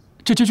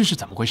这究竟是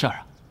怎么回事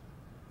啊？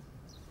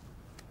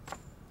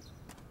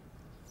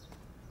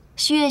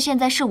西月现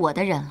在是我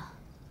的人了，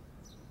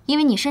因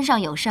为你身上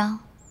有伤，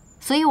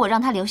所以我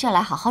让他留下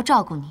来好好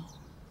照顾你。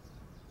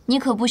你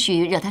可不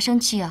许惹他生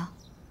气啊！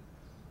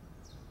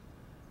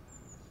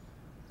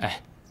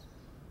哎，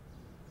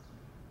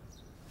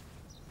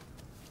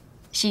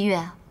西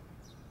月，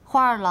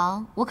花二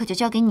郎我可就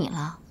交给你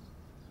了，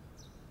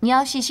你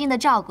要细心的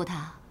照顾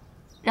他，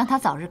让他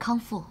早日康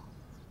复。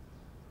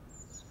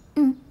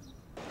嗯。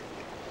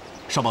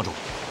少帮主，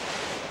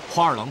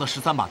花二郎的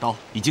13把刀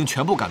已经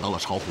全部赶到了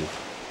巢湖，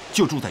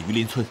就住在榆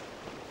林村。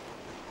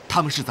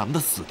他们是咱们的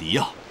死敌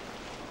呀！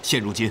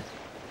现如今，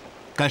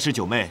干尸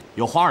九妹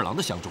有花二郎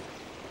的相助，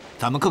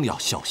咱们更要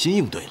小心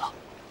应对了。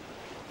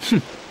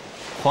哼，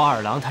花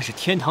二郎他是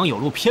天堂有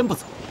路偏不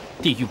走，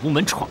地狱无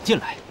门闯进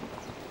来。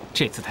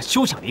这次他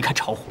休想离开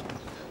巢湖。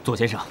左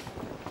先生，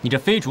你这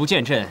飞竹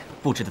剑阵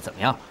布置的怎么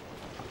样了？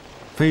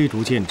飞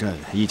竹剑阵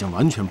已经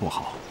完全布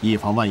好，以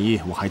防万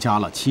一，我还加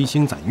了7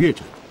星攒月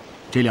阵，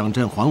这2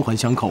阵环环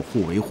相扣，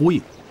互为呼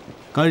应。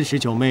干尸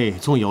九妹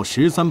纵有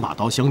13把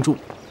刀相助，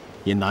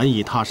也难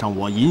以踏上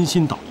我银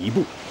心岛一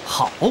步。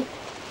好，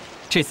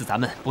这次咱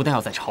们不但要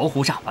在巢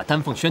湖上把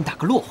丹凤轩打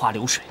个落花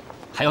流水，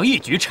还要一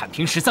举铲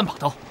平13把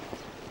刀，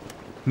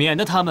免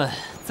得他们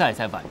再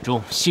在碗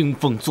中兴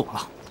风作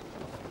浪。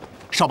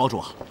少帮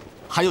主，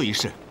还有一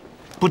事，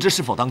不知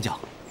是否当讲？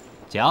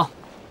讲。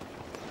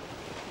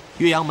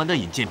岳阳门的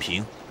尹建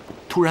平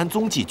突然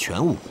踪迹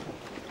全无，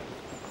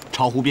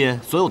巢湖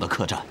边所有的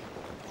客栈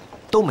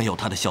都没有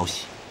他的消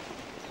息。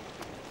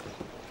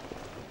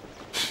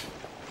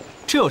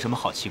这有什么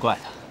好奇怪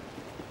的？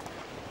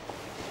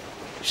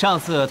上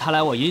次他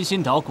来我银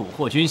心岛蛊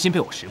惑军心，被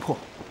我识破，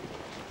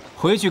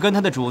回去跟他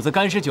的主子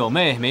干尸九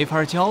妹没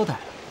法交代了。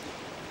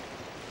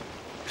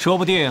说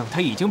不定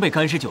他已经被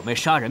干尸九妹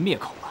杀人灭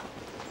口了。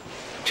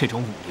这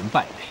种武林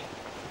败类，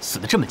死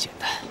得这么简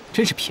单，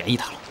真是便宜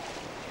他了。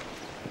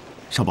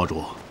少帮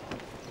主，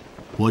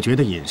我觉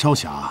得尹少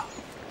侠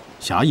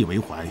侠义为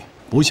怀，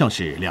不像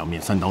是2面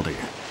3刀的人。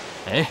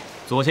哎，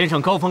左先生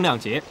高风亮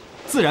节，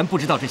自然不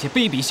知道这些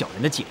卑鄙小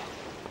人的伎俩。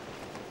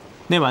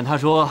那晚他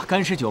说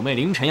干尸九妹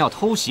凌晨要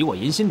偷袭我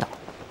银心岛，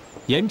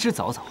言之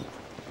凿凿，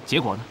结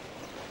果呢，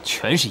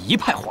全是一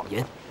派谎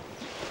言。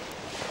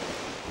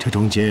这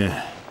中间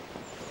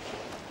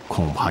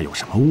恐怕有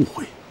什么误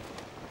会。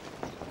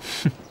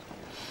哼。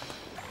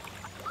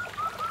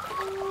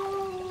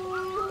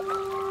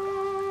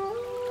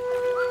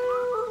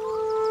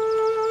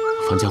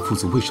樊家父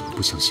子为什么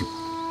不相信我？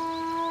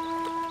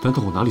难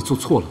道我哪里做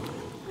错了吗？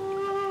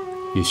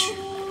也许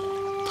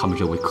他们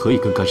认为可以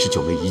跟干尸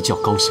九妹一较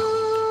高下，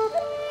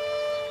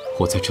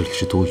我在这里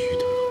是多余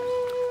的。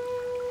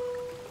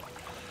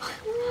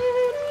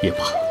也罢，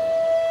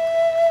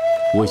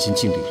我已经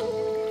尽力了，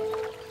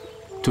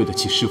对得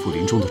起师父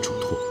临终的嘱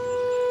托。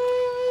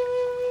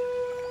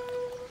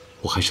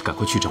我还是赶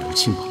快去找母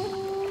亲吧，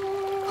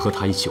和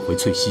她一起回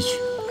翠溪去。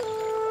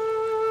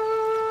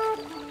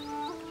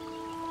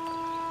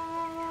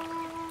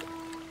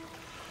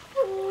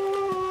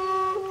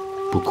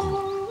不过，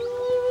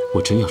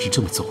我真要是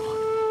这么走了，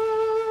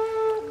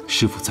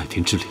师父在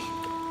天之灵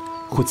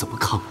会怎么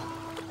看我？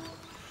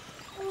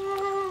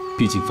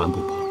毕竟樊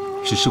伯伯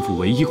是师父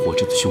唯一活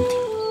着的兄弟，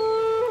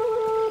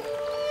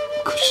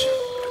可是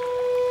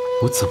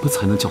我怎么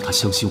才能叫他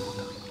相信我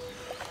呢？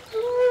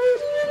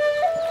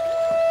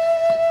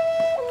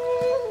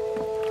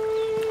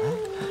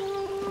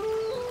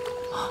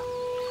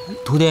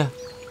徒弟，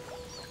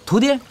徒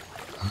弟，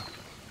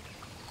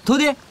徒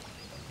弟，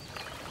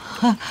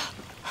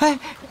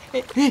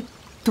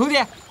徒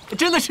弟，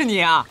真的是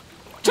你啊！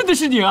真的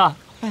是你啊！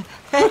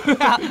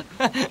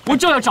我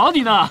正要找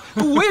你呢。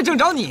我也正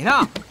找你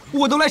呢。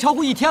我都来巢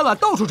湖1天了，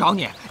到处找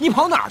你，你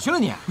跑哪儿去了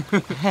你？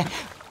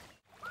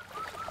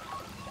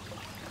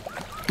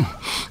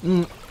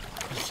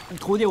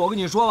徒弟，我跟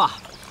你说吧，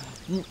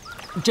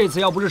这次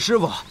要不是师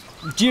傅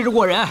机智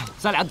过人，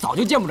咱俩早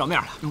就见不着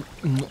面了。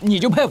你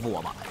就佩服我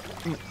吧。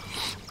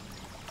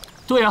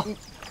对呀，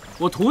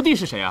我徒弟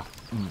是谁啊？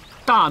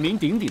大名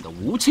鼎鼎的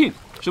吴庆，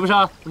是不是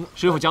啊？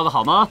师傅教的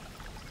好吗？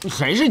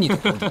谁是你的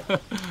徒弟？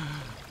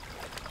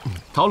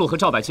陶鲁和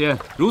赵百千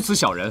如此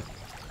小人，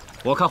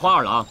我看花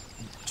二郎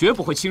绝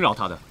不会轻饶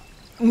他的。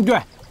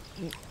对，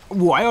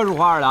我要是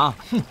花二郎，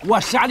我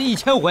杀你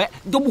1000回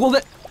都不过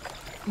分。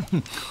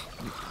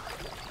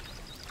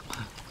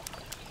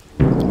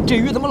这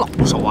鱼怎么老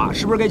不熟啊？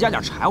是不是该加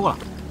点柴火了？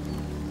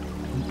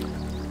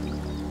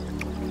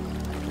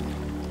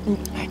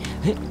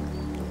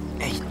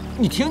哎，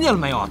你听见了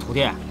没有啊，徒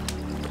弟？哎，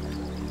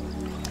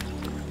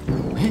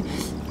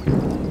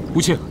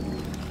吴庆，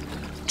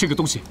这个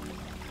东西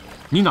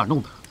你哪儿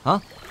弄的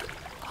啊？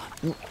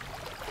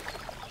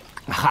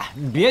嗨，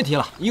你别提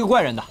了，一个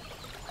怪人的。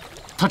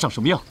他长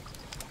什么样？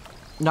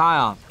他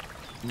呀，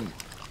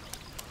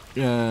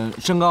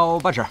身高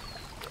8尺，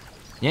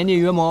年纪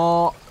约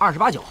莫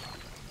28、9，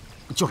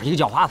就是一个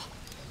叫花子，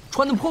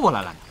穿得破破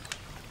烂烂的，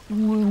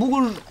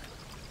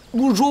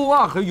不说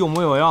话可有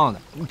模有样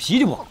的，脾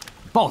气不好，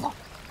暴躁。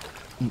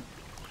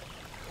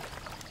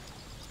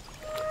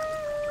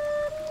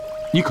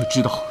你可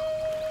知道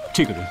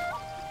这个人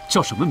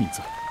叫什么名字？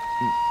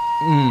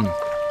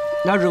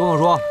他只跟我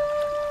说，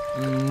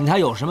他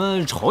有什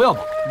么仇要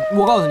报。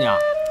我告诉你啊，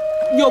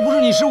要不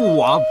是你师傅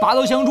我拔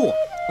刀相助，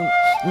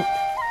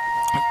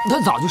他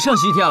早就上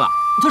西天了。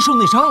他受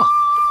内伤了。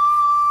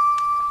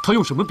他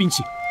用什么兵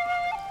器？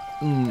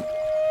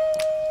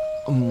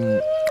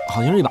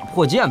好像是一把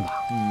破剑吧。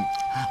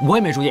我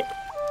也没注意。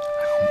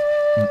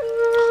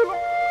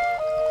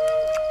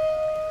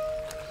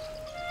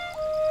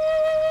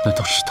难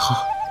道是他？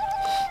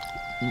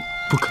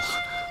不可能，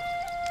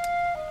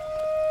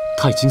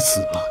他已经死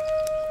了。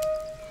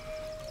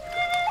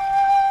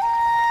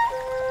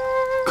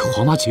可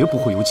黄麻节不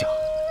会有假。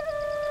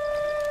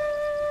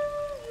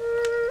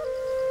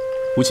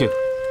吴庆，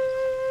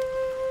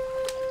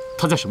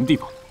他在什么地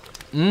方？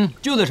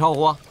就在巢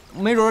湖，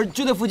没准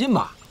就在附近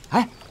吧。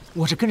哎，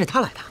我是跟着他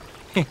来的。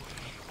嘿，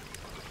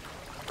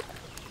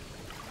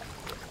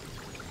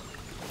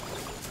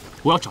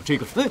我要找这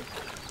个人。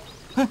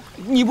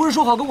你不是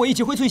说好跟我一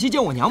起回翠溪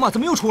见我娘吗？怎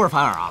么又出尔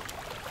反尔啊？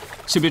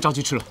先别着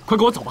急吃了，快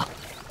跟我走吧。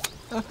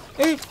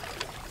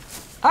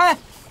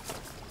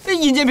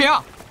尹建平，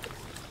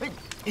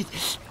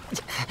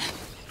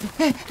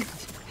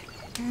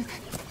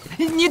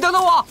你等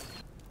等我。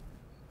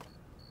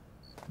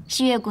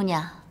西月姑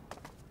娘，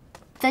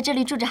在这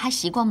里住着还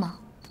习惯吗？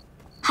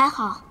还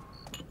好。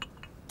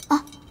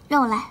啊，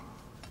让我来。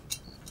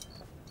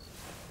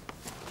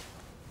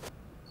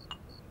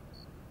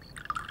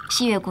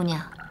西月姑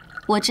娘，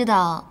我知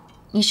道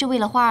你是为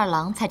了花二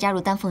郎才加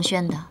入丹凤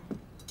轩的。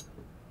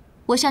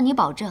我向你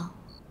保证，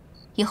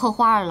以后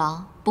花二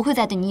郎不会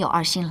再对你有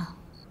二心了。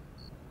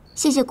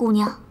谢谢姑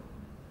娘。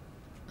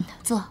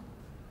坐。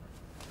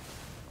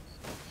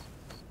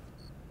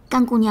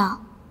甘姑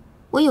娘，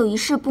我有一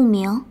事不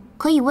明，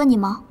可以问你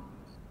吗？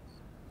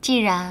既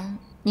然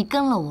你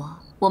跟了我，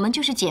我们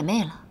就是姐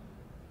妹了。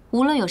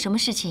无论有什么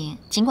事情，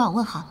尽管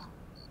问好了。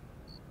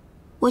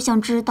我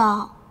想知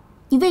道，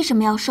你为什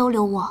么要收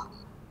留我？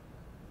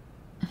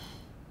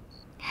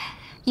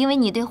因为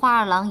你对花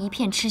二郎一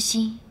片痴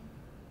心，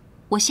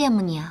我羡慕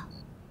你啊。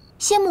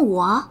羡慕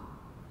我？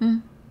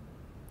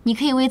你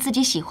可以为自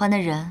己喜欢的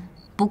人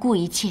不顾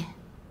一切。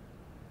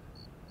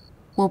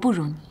我不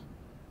如你，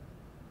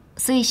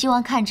所以希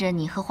望看着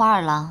你和花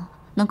二郎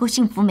能够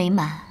幸福美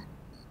满，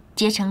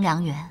结成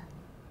良缘。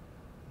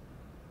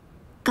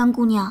甘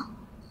姑娘，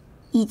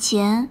以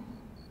前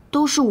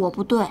都是我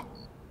不对，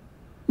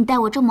你待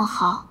我这么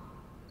好，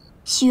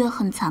西月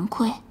很惭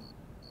愧。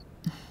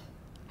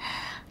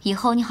以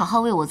后你好好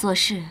为我做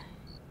事，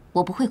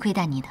我不会亏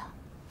待你的。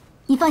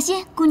你放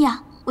心，姑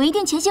娘，我一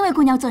定全心为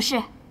姑娘做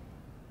事。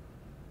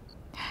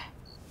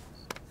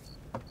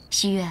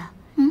西月，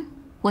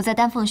我在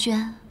丹凤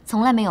轩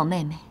从来没有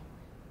妹妹，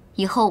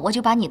以后我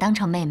就把你当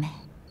成妹妹，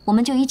我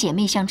们就以姐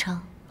妹相称，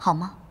好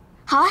吗？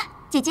好啊，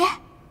姐姐。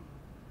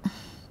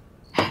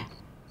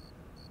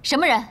什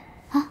么人？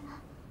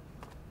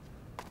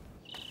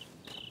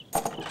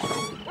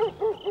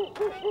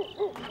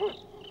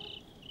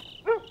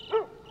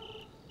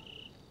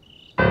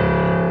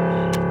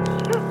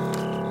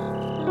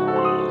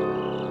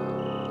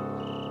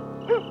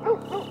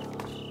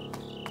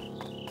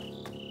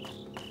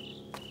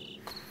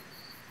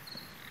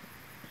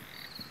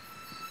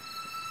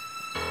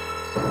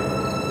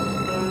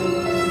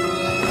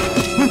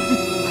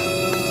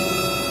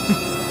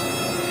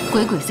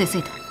鬼鬼祟祟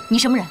的，你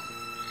什么人？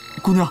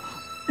姑娘，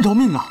饶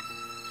命啊！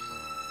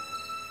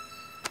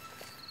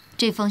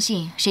这封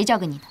信谁交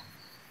给你的？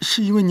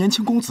是一位年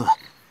轻公子，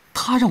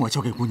他让我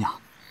交给姑娘。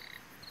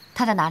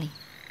他在哪里？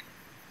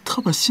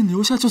他把信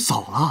留下就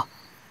走了。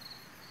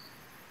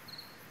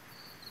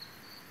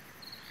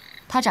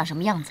他长什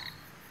么样子？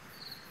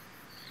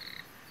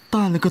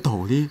戴了个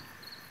斗笠，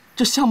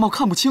这相貌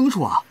看不清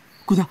楚啊。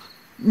姑娘，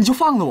你就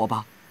放了我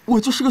吧，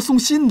我就是个送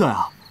信的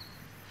呀。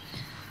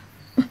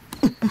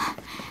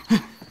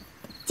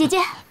姐姐，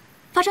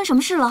发生什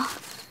么事了？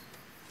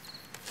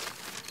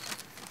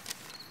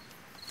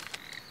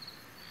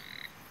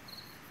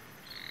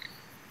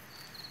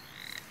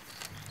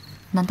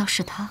难道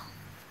是他？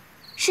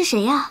是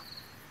谁呀？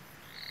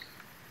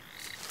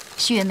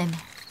西月妹妹，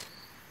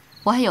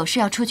我还有事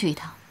要出去一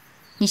趟，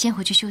你先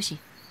回去休息。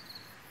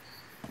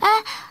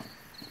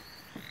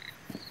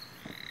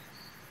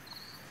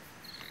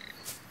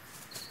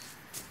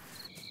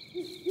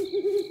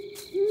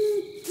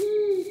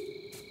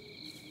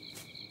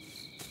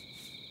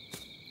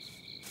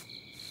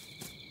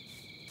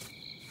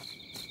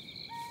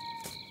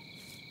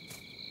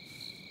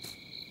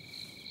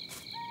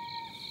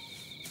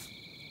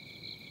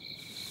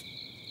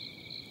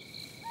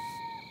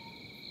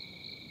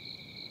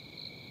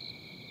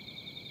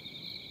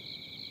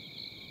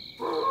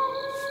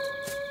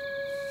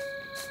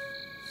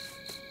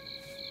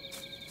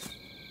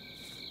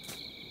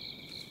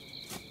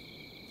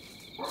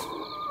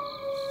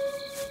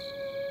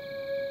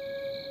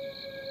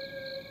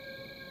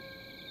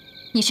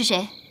你是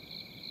谁？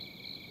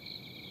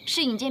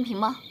是尹建平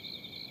吗？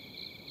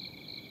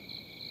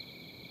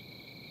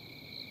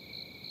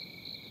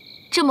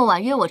这么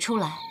晚约我出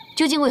来，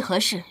究竟为何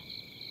事？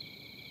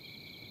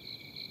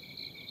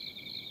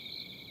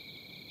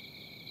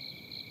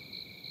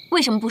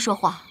为什么不说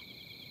话？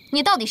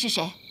你到底是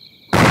谁？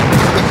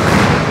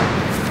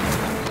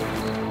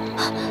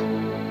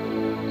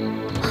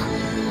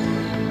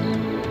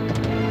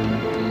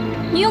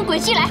你用诡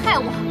计来害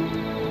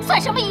我，算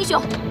什么英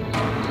雄？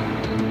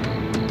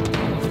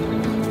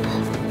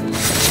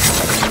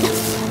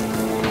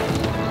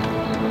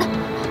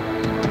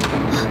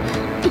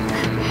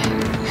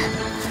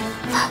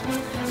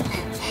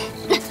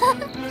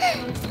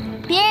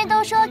别人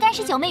都说干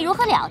尸九妹如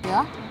何了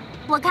得，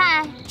我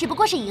看只不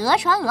过是以讹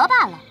传讹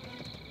罢了。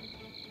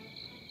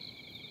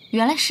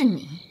原来是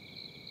你！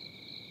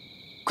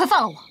快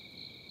放了我！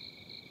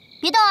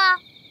别动啊！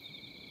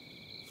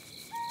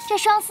这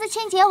双丝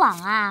千结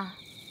网啊，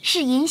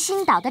是银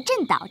星岛的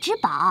镇岛之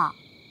宝，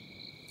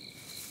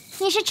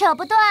你是扯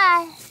不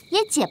断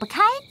也解不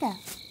开的。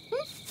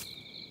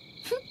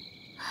哼！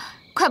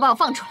快把我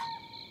放出来！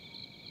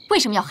为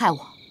什么要害我？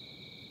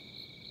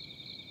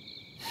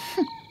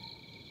哼！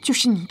就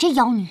是你这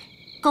妖女，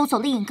勾走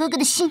了尹哥哥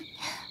的心，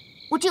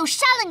我只有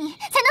杀了你，才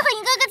能和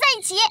尹哥哥在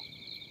一起。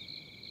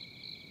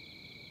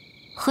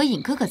和尹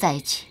哥哥在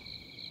一起？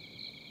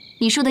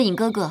你说的尹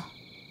哥哥，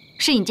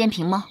是尹建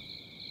平吗？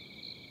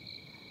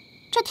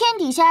这天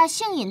底下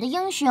姓尹的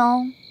英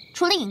雄，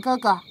除了尹哥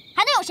哥，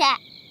还能有谁？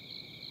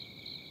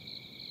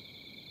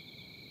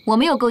我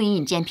没有勾引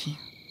尹建平，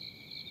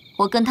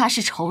我跟他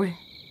是仇人，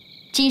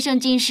今生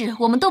今世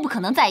我们都不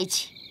可能在一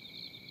起。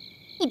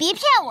你别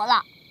骗我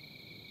了！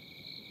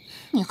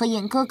你和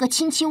尹哥哥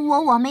卿卿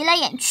我我，眉来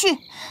眼去，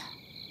哼！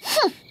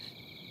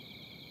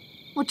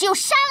我只有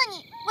杀了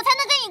你，我才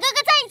能跟尹哥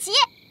哥在一起。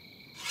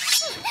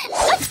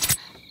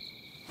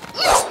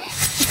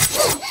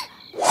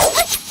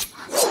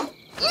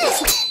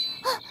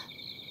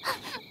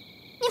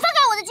你放开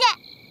我的剑！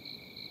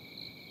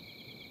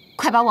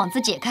快把网子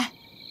解开，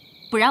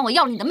不然我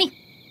要了你的命！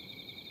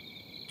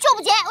就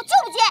不解，我就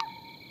不解！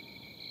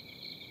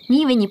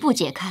你以为你不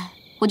解开，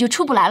我就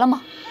出不来了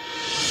吗？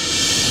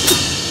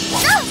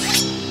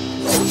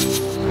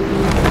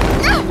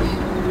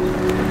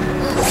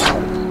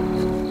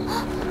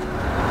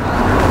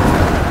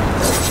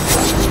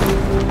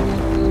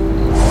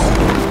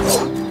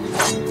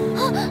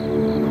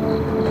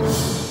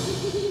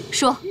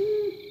说，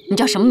你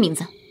叫什么名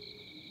字？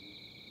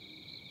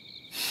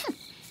哼！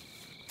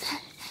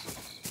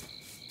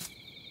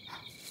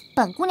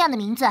本姑娘的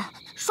名字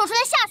说出来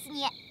吓死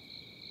你！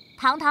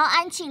堂堂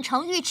安庆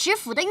城尉迟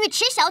府的尉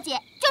迟小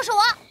姐，就是我。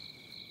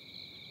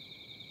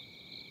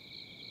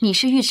你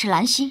是尉迟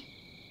兰心？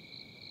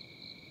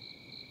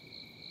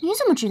你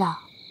怎么知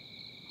道？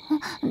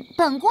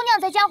本姑娘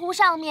在江湖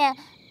上面，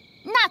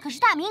那可是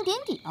大名鼎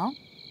鼎。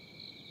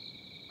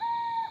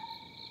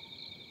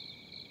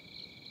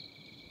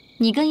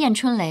你跟燕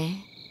春雷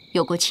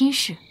有过亲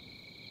事？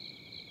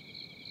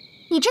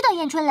你知道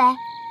燕春雷？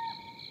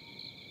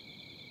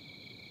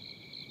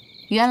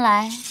原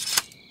来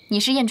你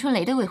是燕春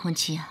雷的未婚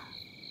妻啊！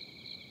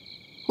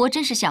我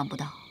真是想不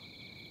到，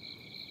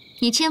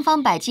你千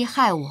方百计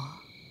害我，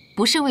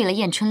不是为了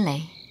燕春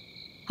雷，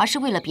而是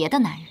为了别的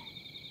男人。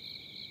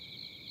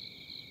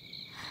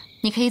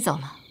你可以走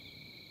了。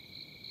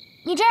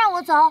你真让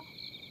我走？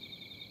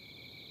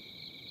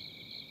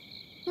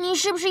你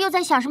是不是又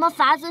在想什么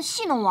法子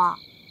戏弄我？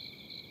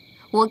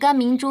我甘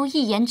明珠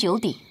一言九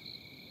鼎，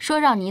说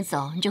让你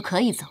走，你就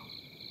可以走。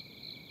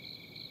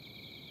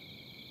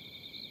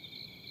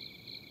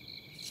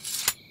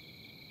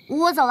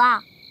我走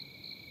了，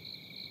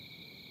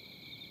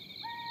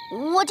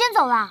我真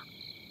走了。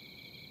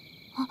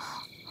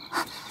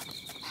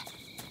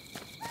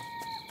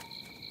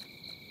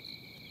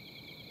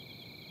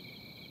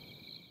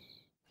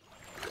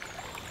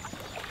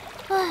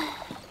唉。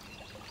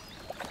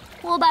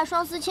我把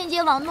双丝千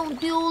结网弄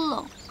丢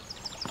了，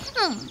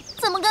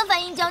怎么跟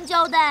樊英江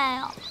交代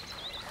啊？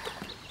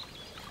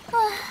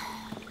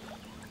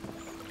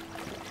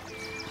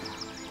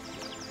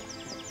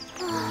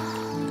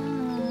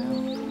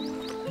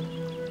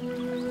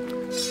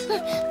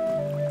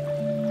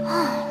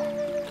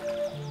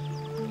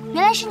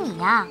原来是你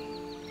呀！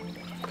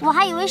我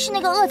还以为是那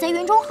个恶贼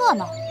云中鹤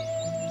呢。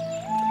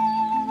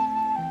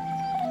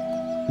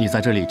你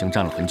在这里已经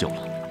站了很久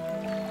了，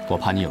我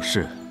怕你有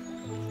事。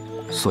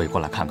所以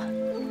过来看看。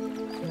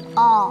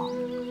哦，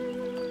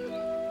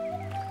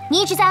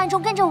你一直在暗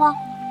中跟着我？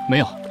没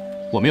有，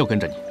我没有跟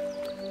着你，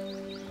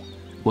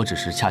我只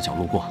是恰巧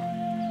路过，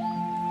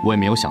我也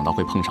没有想到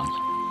会碰上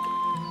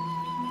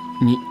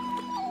你。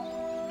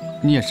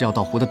你也是要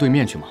到湖的对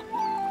面去吗？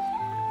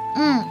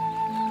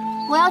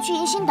我要去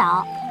银星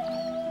岛。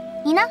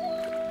你呢？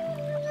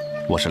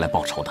我是来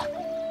报仇的。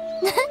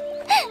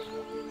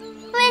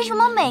为什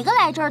么每个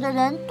来这儿的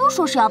人都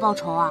说是要报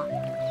仇啊？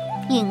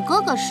尹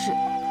哥哥是。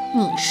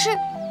你是，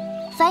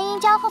樊英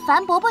江和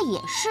樊伯伯也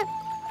是，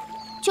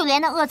就连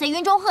那恶贼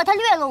云中鹤他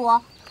掠了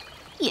我，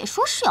也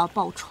说是要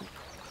报仇。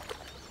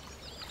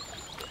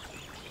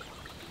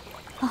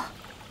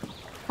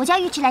我叫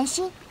玉池兰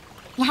心，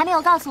你还没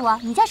有告诉我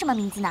你叫什么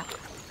名字呢？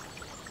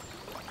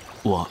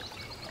我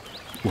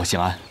姓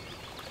安，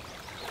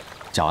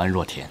叫安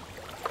若田。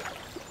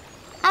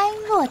安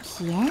若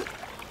田。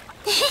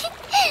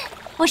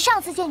我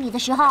上次见你的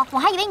时候，我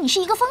还以为你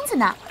是一个疯子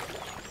呢。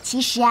其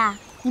实啊，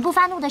你不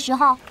发怒的时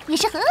候也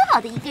是很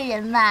好的一个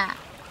人嘛。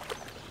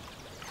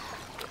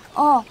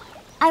哦，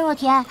安若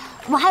田，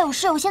我还有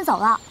事，我先走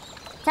了，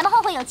咱们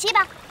后会有期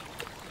吧。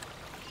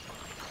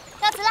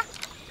告辞了。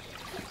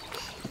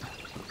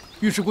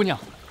玉池姑娘，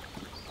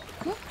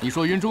你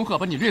说云中鹤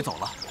把你掠走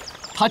了，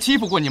他欺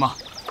负过你吗？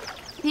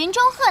云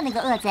中鹤那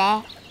个恶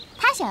贼，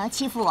他想要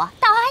欺负我，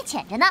道行还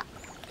浅着呢。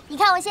你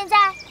看我现在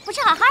不是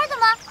好好的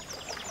吗？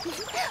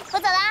我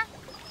走了啊。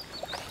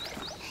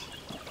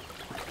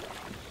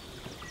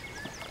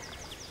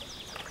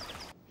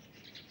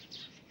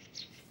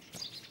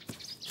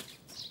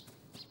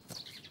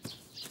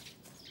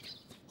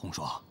红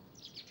霜，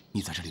你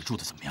在这里住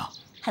的怎么样？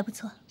还不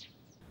错。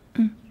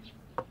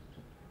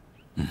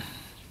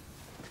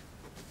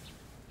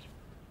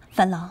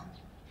樊郎，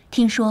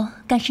听说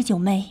干尸九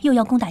妹又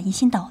要攻打银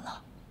心岛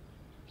了。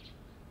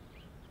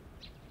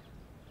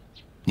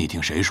你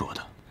听谁说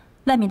的？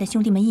外面的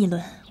兄弟们议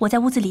论，我在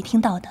屋子里听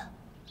到的。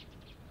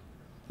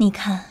你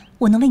看，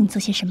我能为你做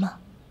些什么？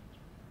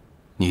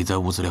你在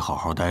屋子里好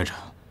好待着，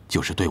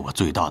就是对我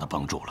最大的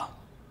帮助了。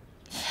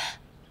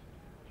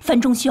樊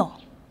仲秀，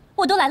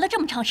我都来了这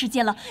么长时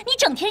间了，你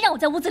整天让我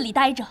在屋子里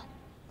待着，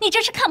你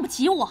这是看不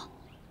起我。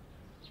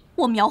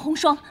我苗红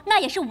霜那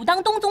也是武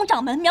当东宗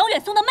掌门苗远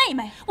松的妹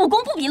妹，武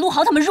功不比陆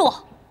豪他们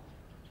弱。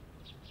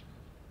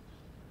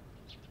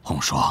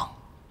红霜，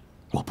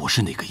我不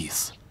是那个意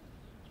思。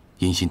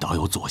阴心岛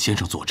有左先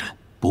生坐镇，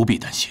不必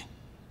担心。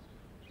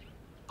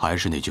还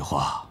是那句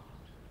话，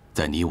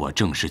在你我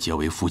正式结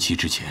为夫妻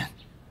之前，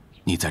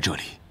你在这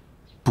里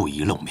不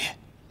宜露面。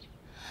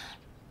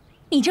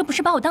你这不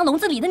是把我当笼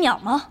子里的鸟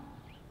吗？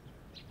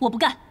我不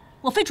干，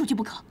我非出去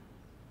不可。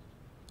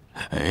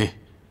哎，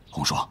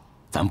红霜，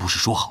咱不是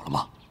说好了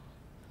吗？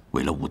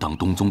为了武当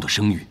东宗的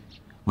声誉，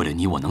为了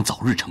你我能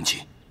早日成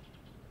亲，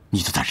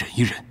你就再忍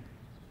一忍。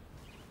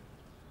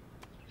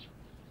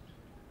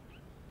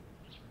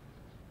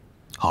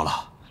好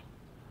了，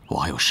我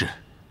还有事，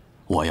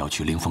我要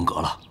去凌风阁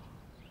了。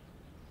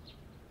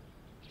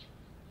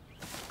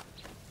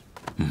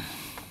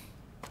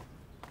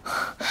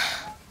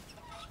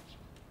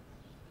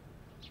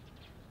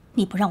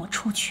你不让我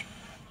出去，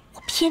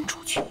我偏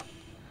出去。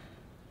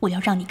我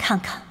要让你看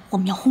看我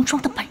苗红霜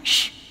的本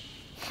事。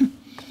哼！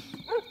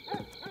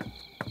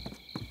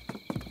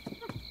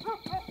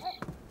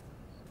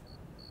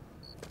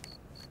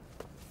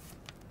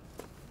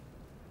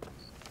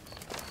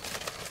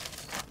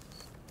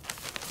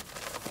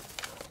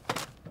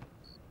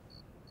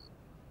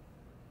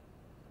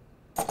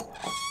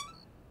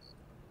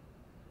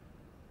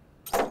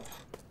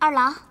二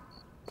郎，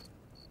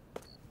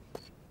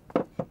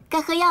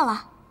该喝药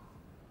了。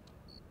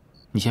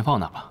你先放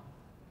那吧。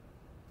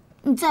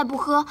你再不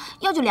喝，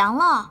药就凉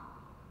了。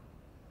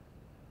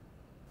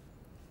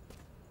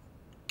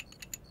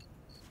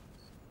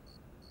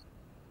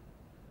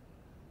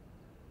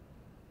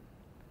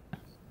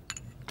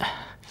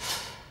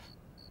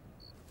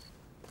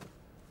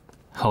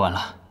喝完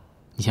了，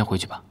你先回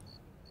去吧。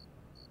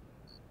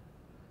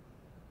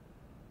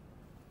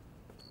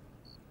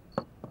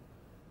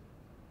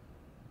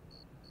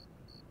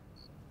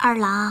二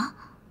郎，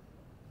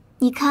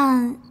你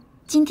看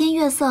今天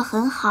月色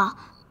很好，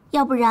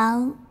要不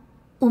然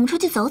我们出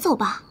去走走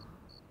吧。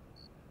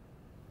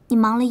你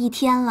忙了一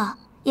天了，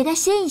也该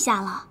歇一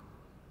下了。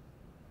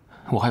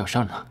我还有事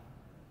儿呢，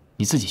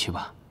你自己去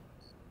吧。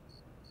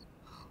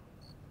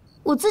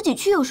我自己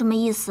去有什么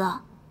意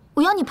思？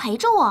我要你陪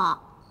着我。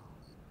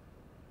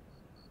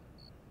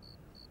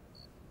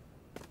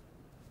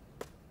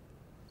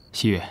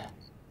西月，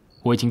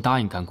我已经答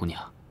应甘姑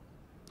娘，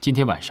今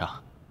天晚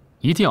上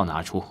一定要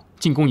拿出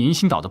进攻银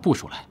星岛的部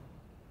署来。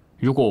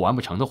如果我完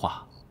不成的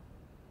话，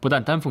不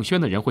但丹凤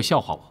轩的人会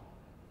笑话我，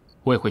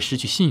我也会失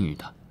去信誉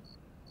的。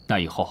那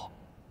以后，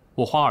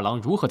我花二郎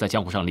如何在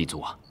江湖上立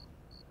足啊？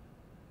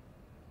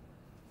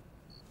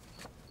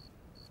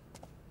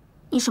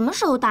你什么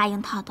时候答应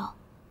他的？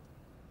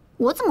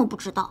我怎么不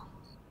知道？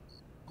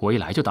我一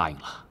来就答应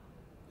了，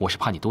我是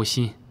怕你多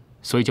心，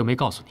所以就没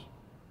告诉你。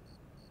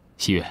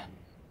西月，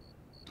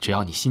只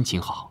要你心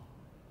情好，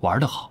玩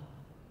得好，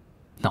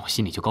那我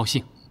心里就高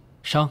兴，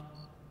伤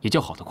也就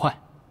好得快。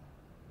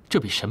这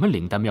比什么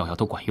灵丹妙药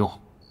都管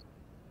用。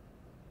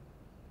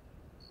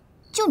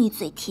就你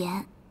嘴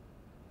甜。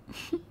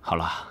好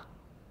了，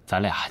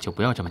咱俩就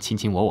不要这么卿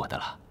卿我我的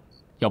了，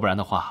要不然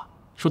的话，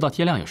说到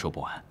天亮也说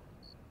不完。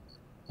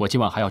我今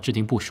晚还要制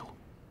定部署，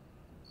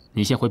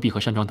你先回碧河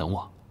山庄等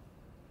我。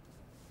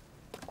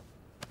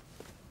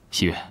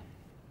西月，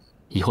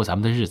以后咱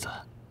们的日子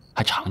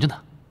还长着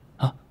呢，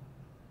啊？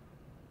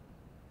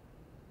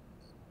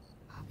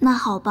那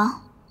好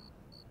吧，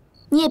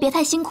你也别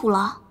太辛苦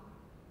了。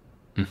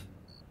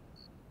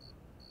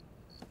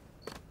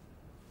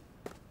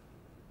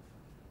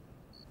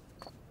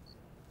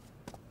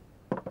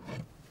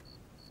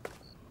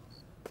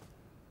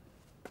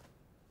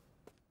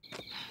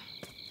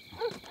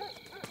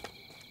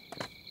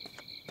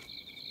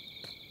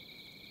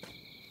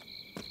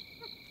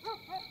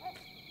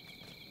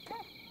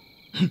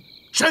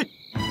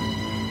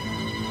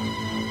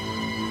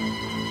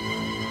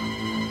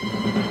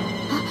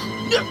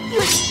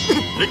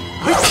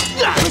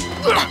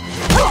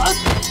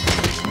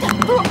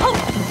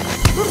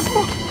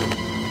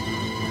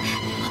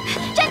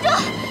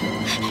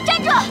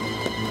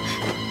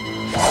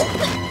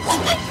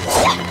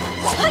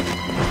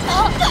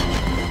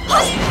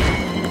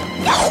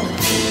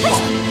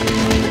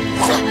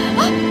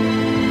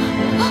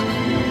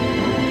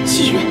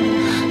契约，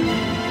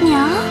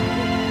娘，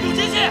有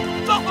奸细，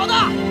抓黄的，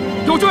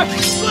给我追！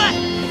追！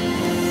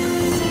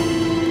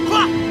快！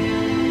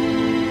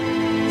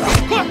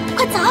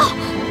快走！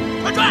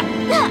快追！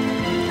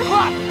快！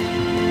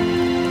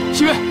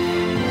西月，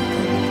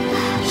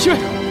西月，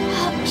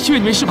西月，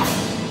你没事吧？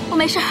我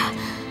没事，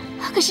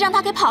可是让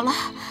他给跑了。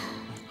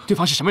对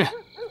方是什么人？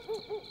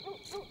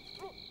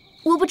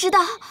我不知道，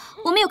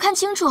我没有看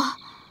清楚。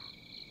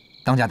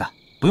当家的，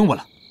不用问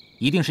了，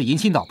一定是银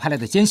心岛派来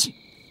的奸细。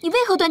你为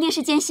何断定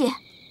是奸细？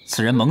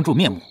此人蒙住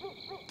面目，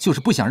就是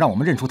不想让我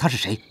们认出他是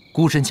谁，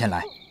孤身前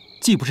来，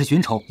既不是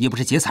寻仇，也不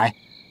是劫财，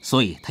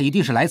所以他一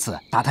定是来此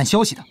打探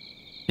消息的。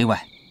另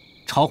外，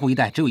巢湖一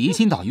带只有银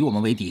心岛与我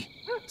们为敌，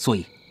所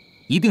以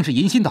一定是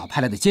银心岛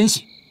派来的奸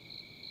细。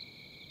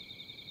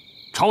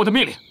传我的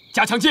命令，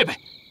加强戒备，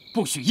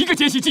不许一个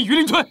奸细进榆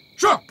林村。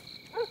是。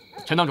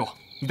陈当主，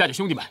你带着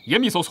兄弟们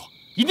严密搜索，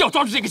一定要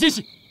抓住这个奸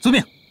细。遵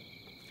命。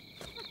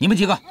你们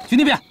几个去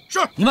那边。是。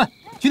你们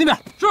去那边。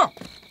是。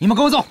你们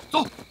跟我走。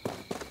走。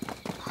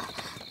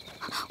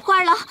花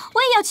二郎，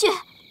我也要去。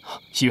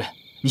西月，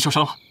你受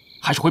伤了，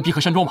还是回碧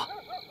河山庄吧。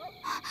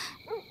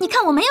你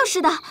看我没有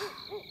事的，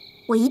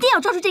我一定要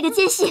抓住这个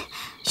奸细。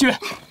西月，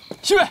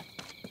西月，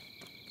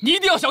你一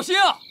定要小心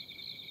啊！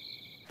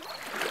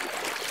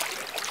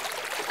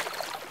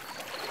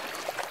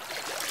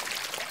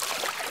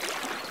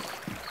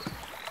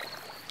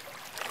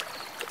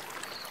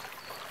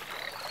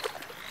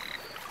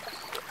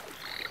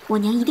我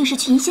娘一定是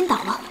去银心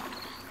岛了，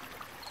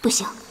不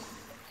行，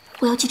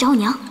我要去找我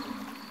娘。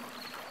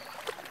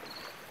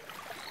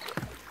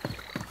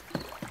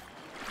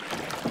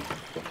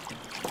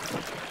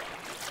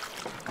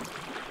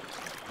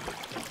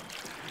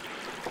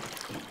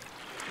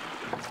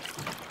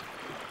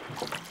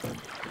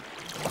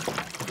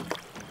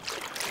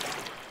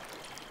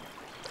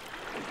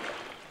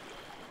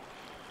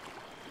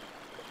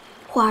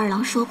花二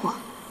郎说过，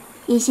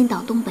银心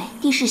岛东北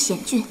地势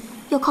险峻，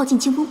又靠近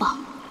清风堡，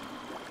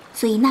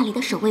所以那里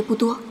的守卫不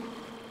多。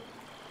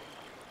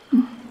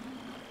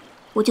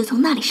我就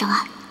从那里上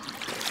岸。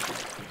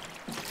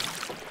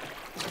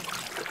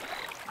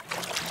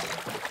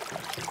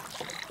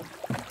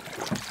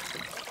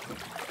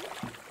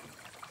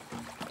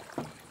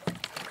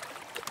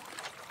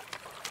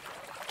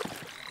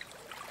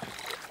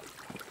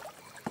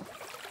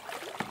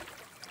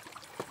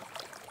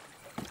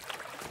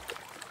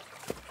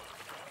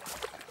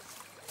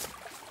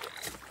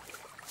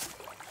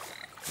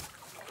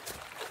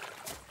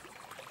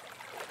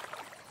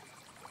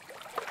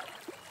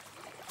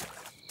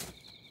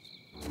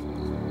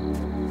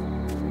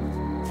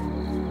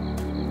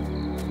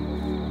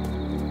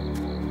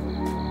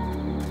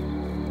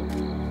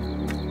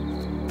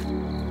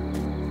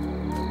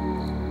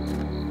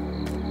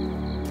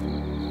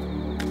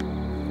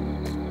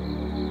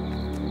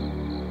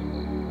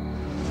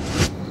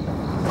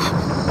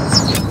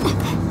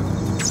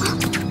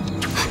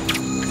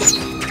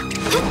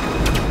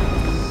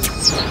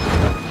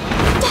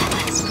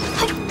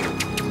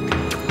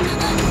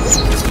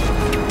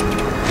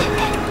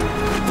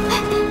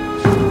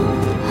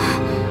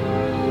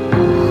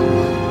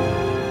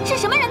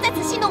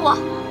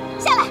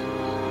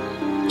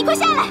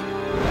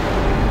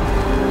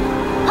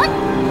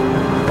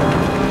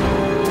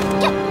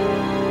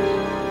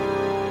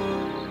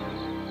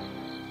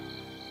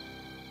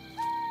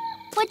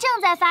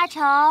发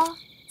愁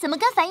怎么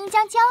跟樊英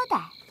江交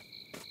代，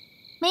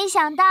没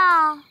想到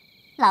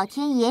老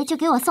天爷就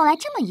给我送来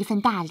这么一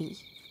份大礼。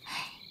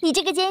你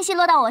这个奸细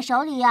落到我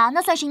手里啊，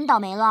那算是你倒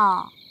霉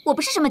了。我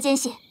不是什么奸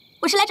细，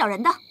我是来找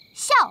人的。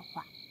笑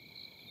话！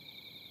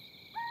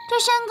这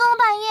深更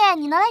半夜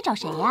你能来找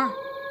谁呀？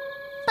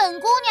本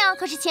姑娘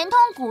可是前通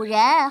古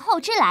人，后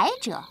知来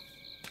者，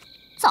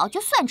早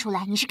就算出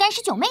来你是干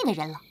尸九妹的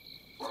人了，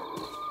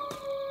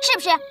是不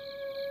是？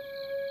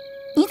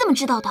你怎么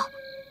知道的？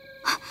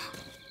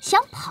想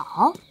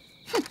跑？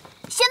哼！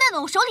先问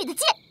问我手里的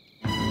剑。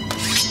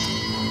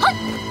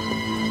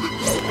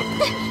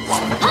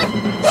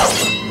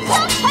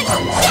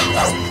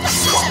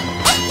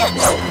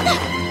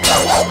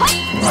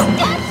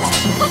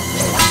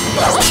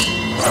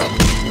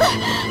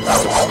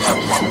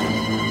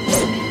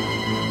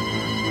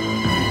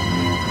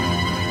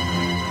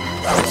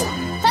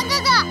樊哥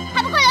哥，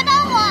还不快来帮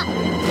我！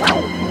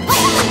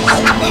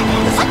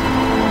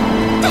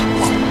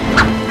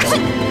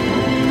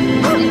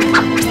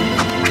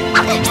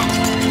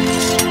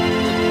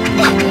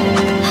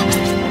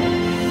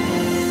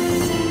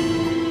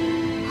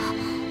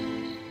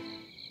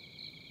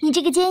你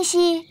这个奸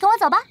细，跟我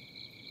走吧。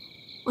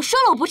我说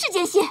了，我不是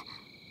奸细。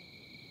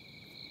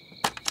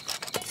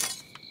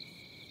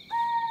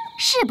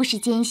是不是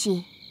奸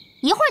细，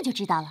一会儿就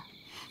知道了。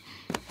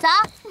走，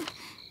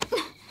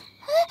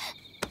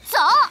走，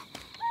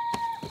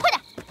快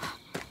点，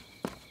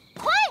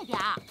快点，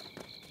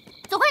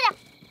走快点。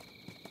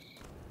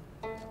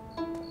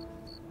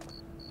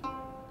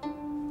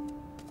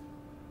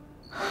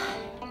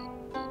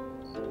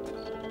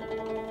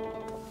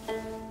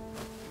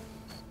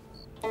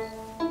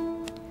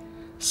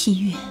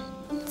西月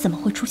怎么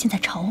会出现在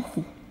巢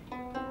湖？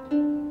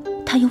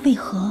他又为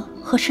何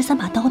和13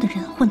把刀的人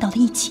混到了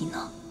一起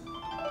呢？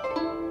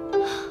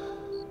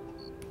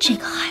这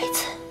个孩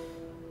子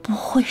不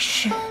会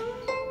是……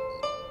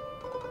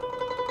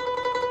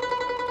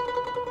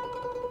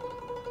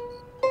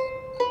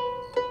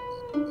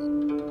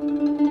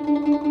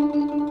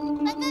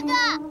范哥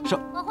哥，是，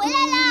我回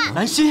来啦！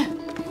兰心，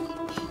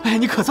哎，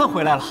你可算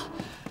回来了。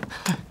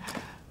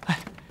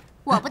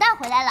我不但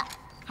回来了，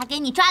还给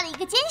你抓了一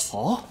个奸细。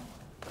哦，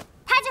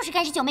她就是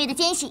干尸九妹的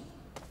奸细。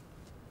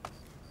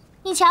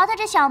你瞧她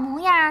这小模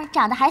样，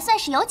长得还算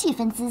是有几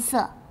分姿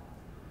色，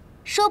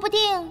说不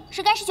定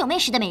是干尸九妹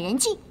使的美人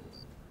计。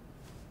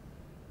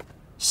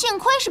幸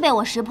亏是被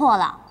我识破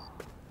了，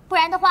不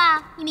然的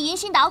话，你们银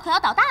星岛可要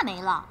倒大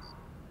霉了。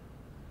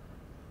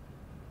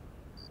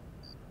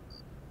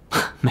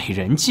美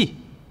人计？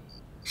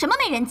什么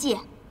美人计？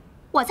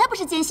我才不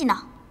是奸细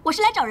呢，我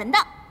是来找人的。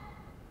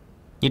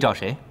你找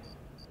谁？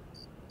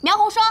苗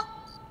红霜，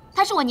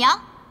她是我娘，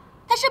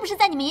她是不是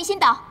在你们银星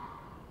岛？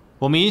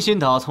我们银星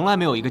岛从来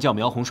没有一个叫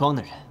苗红霜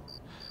的人。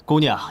姑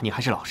娘，你还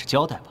是老实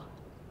交代吧，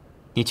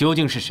你究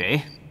竟是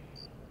谁？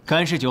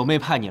干氏九妹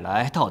派你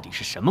来，到底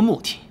是什么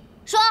目的？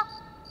说，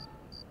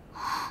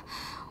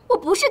我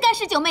不是干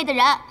氏九妹的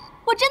人，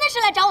我真的是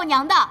来找我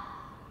娘的。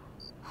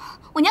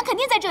我娘肯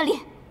定在这里，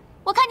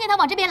我看见她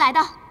往这边来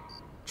的。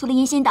除了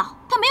银星岛，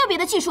她没有别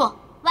的去处。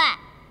喂，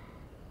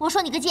我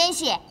说你个奸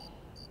细！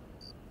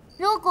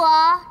如果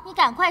你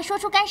赶快说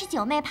出干氏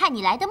九妹派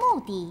你来的目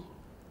的，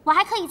我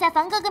还可以在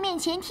樊哥哥面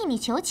前替你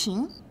求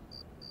情。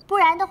不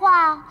然的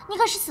话，你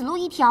可是死路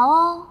一条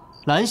哦。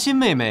兰心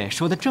妹妹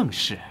说的正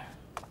是，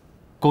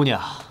姑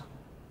娘，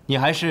你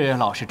还是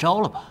老实招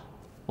了吧，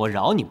我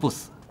饶你不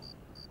死。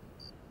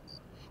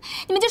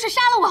你们就是杀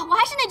了我，我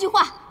还是那句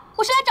话，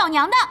我是来找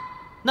娘的。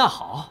那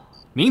好，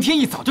明天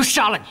一早就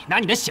杀了你，拿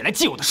你的血来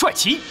祭我的帅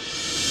旗，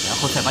然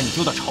后再把你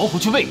丢到巢湖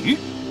去喂鱼，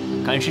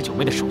干尸九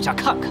妹的手下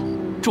看看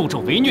助纣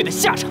为虐的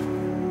下场。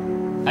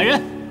来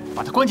人，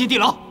把他关进地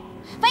牢。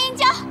樊银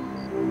娇，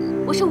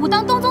我是武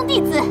当东宗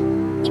弟子，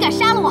你敢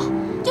杀了我，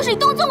就是与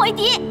东宗为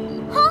敌。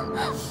哼，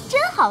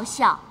真好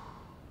笑！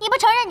你不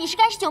承认你是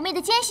干尸九妹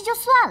的奸细就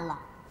算了，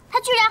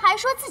他居然还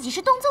说自己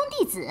是东宗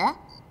弟子。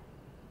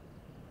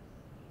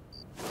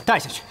带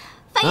下去。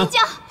樊银娇，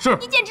是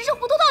你简直是糊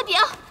涂透顶！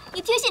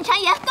你听信谗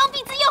言，刚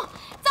愎自用，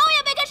早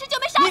晚被干尸九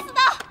妹杀死的。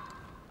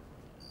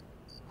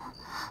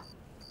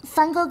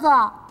樊哥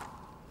哥，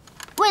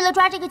为了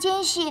抓这个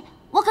奸细，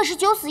我可是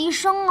九死一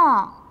生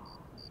啊！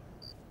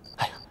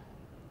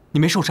你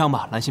没受伤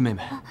吧，兰心妹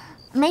妹？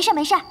没事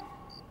没事，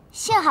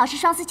幸好是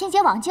双丝千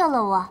结网救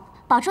了我，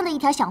保住了一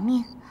条小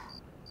命。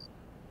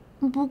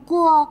不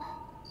过，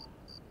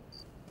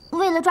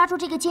为了抓住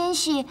这个奸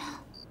细，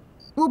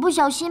我不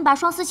小心把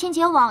双丝千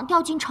结网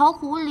掉进巢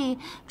湖里，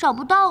找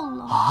不到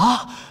了。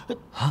啊！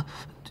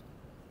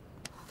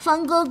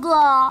樊哥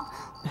哥，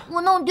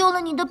我弄丢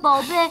了你的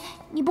宝贝，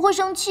你不会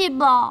生气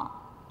吧？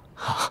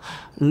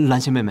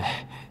兰心妹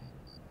妹，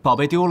宝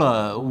贝丢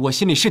了，我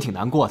心里是挺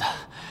难过的。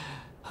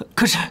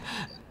可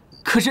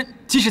是，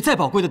即使再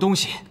宝贵的东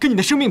西，跟你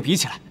的生命比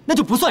起来，那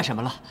就不算什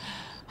么了。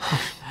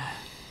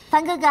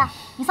樊哥哥，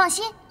你放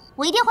心，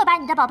我一定会把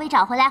你的宝贝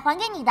找回来，还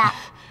给你的。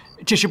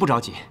这事不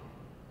着急，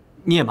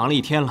你也忙了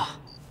一天了，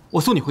我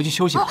送你回去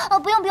休息吧。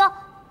不用不用，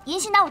银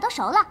杏岛我都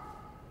熟了，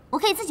我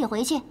可以自己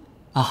回去。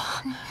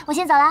啊，我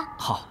先走了。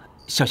好，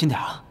小心点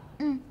啊。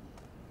嗯。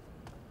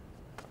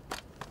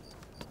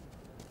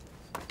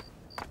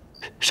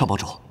少堡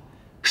主，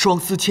双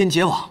丝千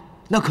结网。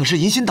那可是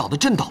银心岛的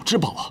镇岛之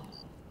宝啊！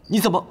你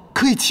怎么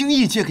可以轻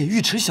易借给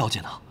尉迟小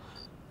姐呢？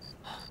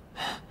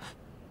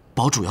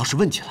堡主要是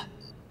问起来，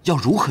要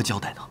如何交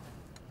代呢？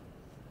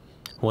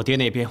我爹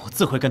那边我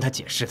自会跟他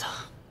解释的。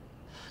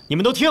你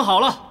们都听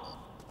好了，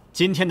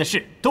今天的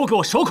事都给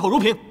我守口如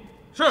瓶。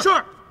是。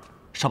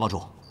少堡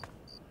主，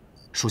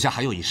属下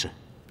还有一事。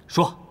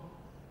说。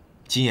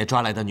今夜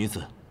抓来的女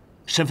子，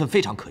身份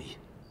非常可疑，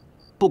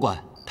不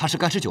管她是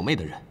干尸九妹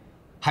的人，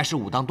还是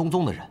武当东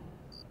宗的人。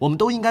我们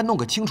都应该弄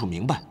个清楚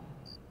明白。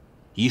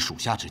以属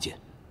下之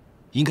见，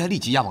应该立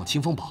即押往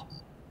清风堡，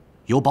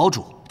由堡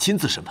主亲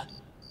自审问。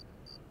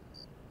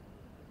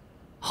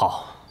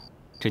好，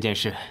这件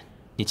事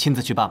你亲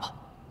自去办吧。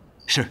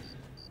是。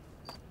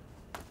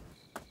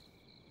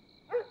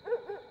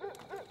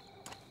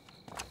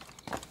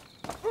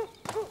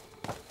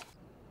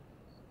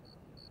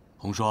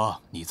红霜，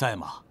你在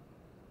吗？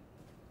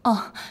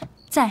哦，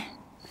在。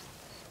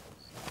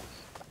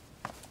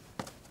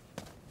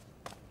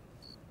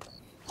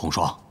红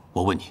霜，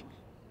我问你，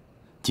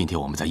今天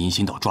我们在阴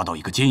心岛抓到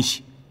一个奸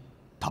细，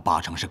他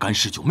八成是干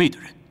尸九妹的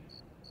人。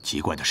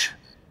奇怪的是，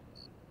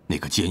那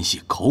个奸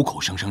细口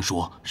口声声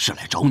说是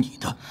来找你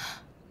的。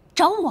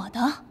找我的？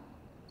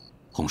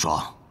红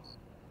霜，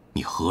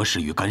你何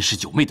时与干尸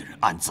九妹的人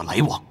暗自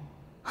来往？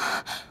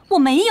我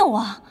没有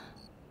啊。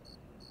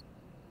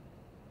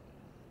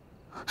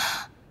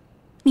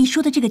你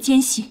说的这个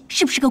奸细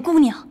是不是个姑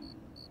娘？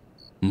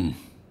嗯。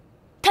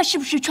她是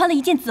不是穿了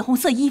一件紫红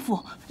色衣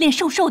服，脸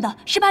瘦瘦的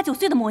，18、19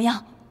岁的模样？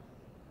 是。 18、19岁的模样。 红霜，我问你，今天我们在阴心岛抓到一个奸细，他八成是干尸九妹的人。奇怪的是，那个奸细口口声声说是来找你的。我没有啊。 嗯。他是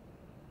不是穿了一件紫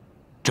红色衣服，脸瘦瘦的，18、19岁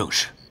的模样？正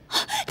是。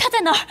他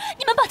在哪儿？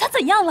你们把他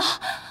怎样了？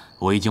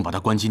我已经把他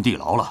关进地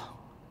牢了。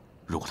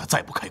如果他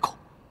再不开口，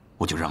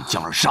我就让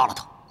江儿杀了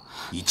他，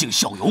以儆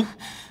效尤。樊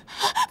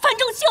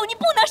仲秀，你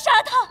不能杀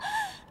他，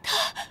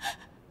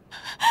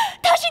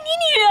她是你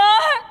女儿。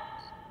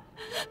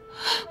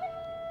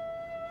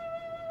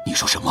你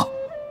说什么？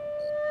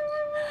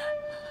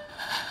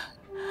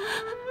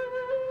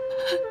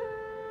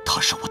她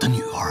是我的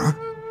女儿。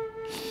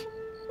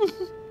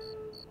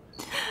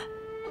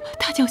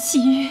她叫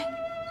西月，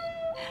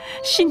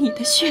是你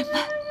的血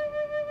脉。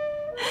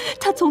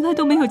她从来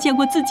都没有见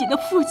过自己的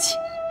父亲。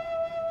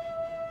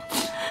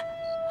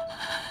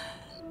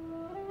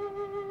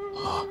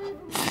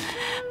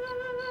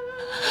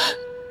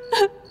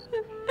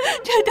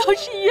这都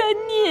是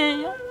冤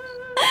孽呀！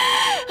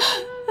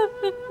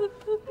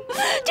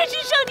这是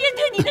上天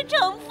对你的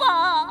惩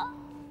罚。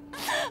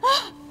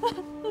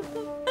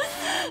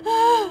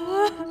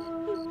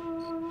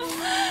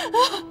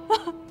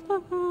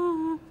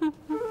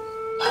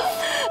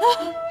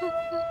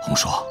红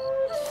霜，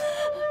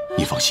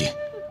你放心，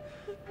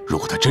如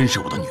果她真是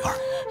我的女儿，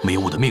没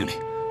有我的命令，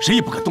谁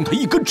也不敢动她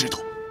一根指头。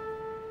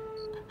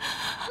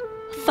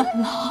樊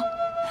老，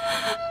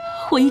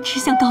我一直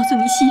想告诉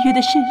你西月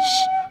的身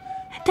世，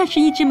但是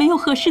一直没有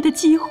合适的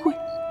机会。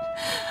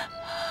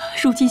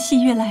如今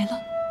西月来了，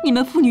你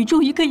们父女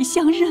终于可以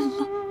相认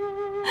了。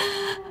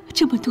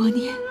这么多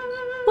年，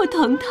我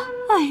疼她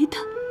爱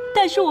她，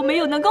但是我没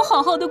有能够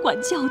好好的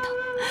管教她。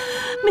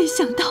没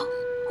想到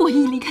我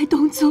一离开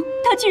东宗，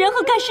她居然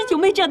和干尸九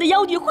妹这样的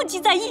妖女混迹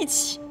在一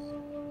起。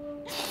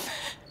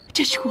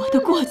这是我的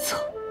过错，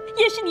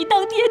也是你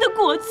当爹的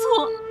过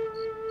错。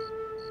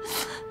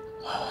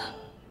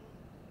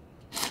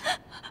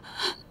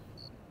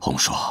红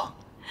霜，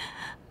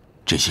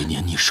这些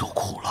年你受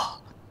苦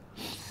了。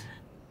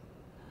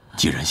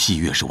既然西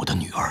月是我的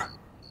女儿，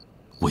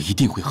我一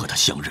定会和她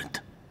相认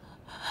的。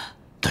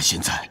但现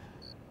在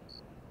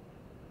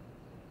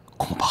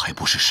恐怕还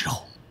不是时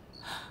候。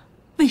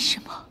为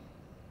什么？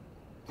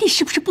你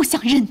是不是不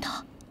想认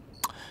她？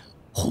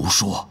胡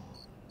说！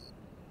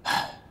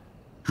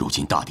如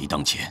今大敌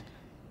当前，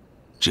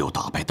只有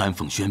打败丹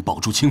凤轩，保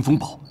住清风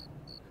堡，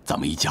咱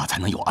们一家才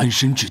能有安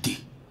身之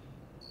地。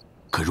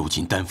可如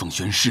今丹凤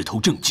轩势头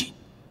正劲，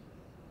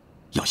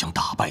要想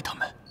打败他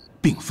们，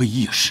并非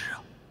易事啊。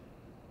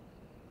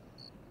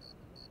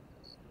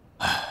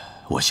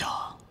我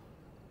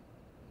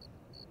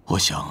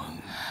想，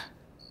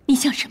你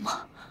想什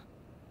么？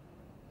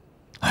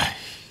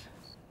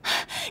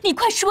你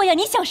快说呀！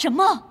你想什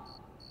么？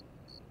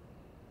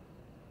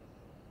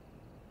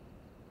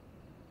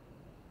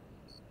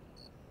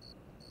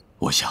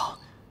我想，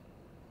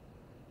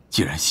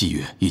既然西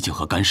月已经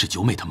和干氏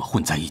九妹他们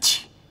混在一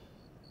起，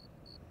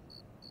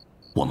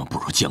我们不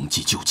如将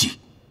计就计，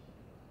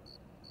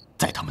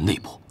在他们内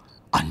部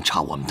安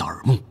插我们的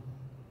耳目。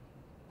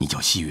你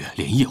叫西月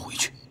连夜回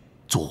去，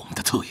做我们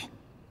的侧影，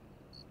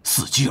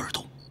伺机而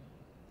动。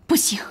不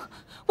行，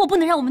我不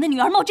能让我们的女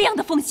儿冒这样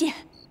的风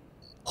险。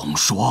红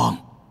霜，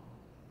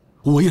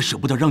我也舍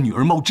不得让女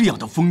儿冒这样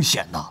的风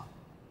险呐。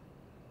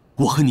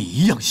我和你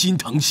一样心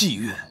疼西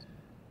月，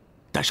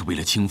但是为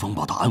了清风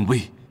堡的安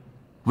危，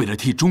为了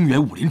替中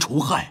原武林除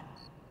害，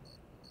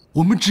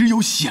我们只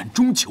有险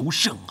中求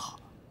胜啊。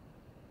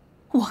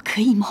我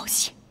可以冒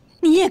险，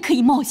你也可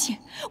以冒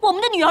险，我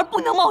们的女儿不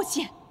能冒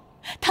险。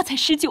她才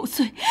19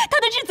岁，她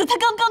的日子才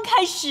刚刚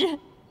开始。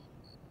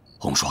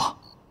红霜，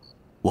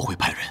我会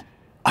派人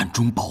暗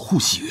中保护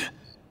西月，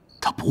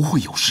她不会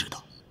有事的。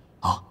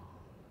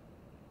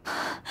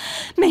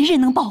没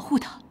人能保护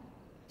她。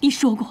你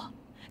说过，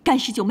干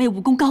氏九妹武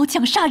功高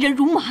强，杀人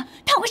如麻，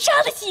她会杀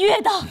了西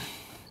月的。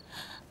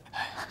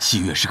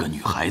西月是个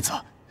女孩子，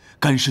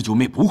干氏九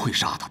妹不会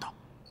杀她的。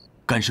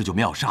干氏九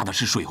妹要杀的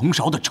是水红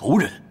苕的仇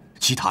人，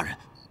其他人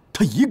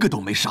她一个都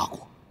没杀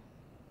过。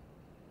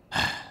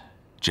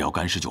只要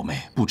干氏九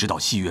妹不知道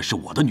西月是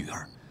我的女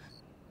儿，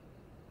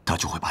她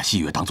就会把西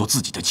月当做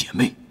自己的姐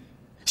妹，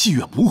西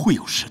月不会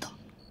有事的。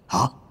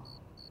啊？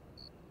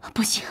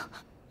不行，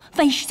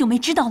万一十九妹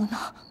知道了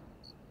呢？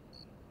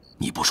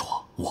你不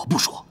说，我不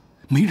说，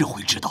没人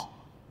会知道。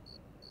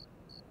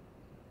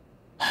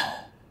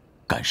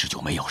干氏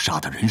九妹要杀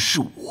的人是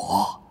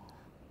我，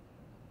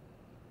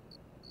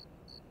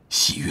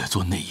西月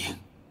做内应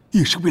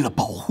也是为了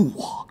保护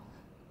我。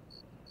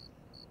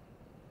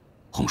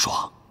红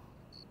霜，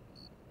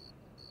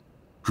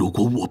如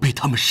果我被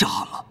他们杀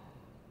了，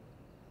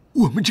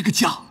我们这个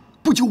家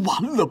不就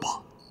完了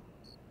吗？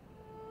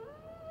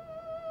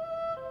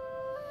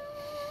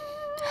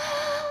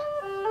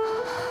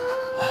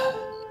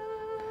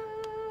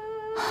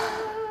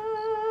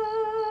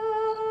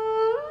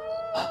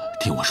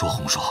听我说，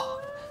红霜，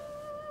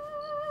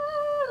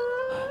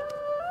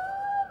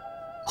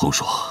红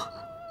霜，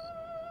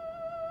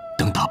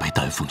等打败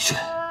丹凤轩，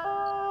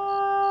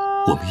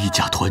我们一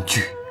家团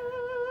聚，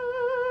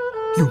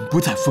永不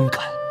再分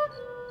开，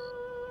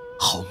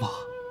好吗？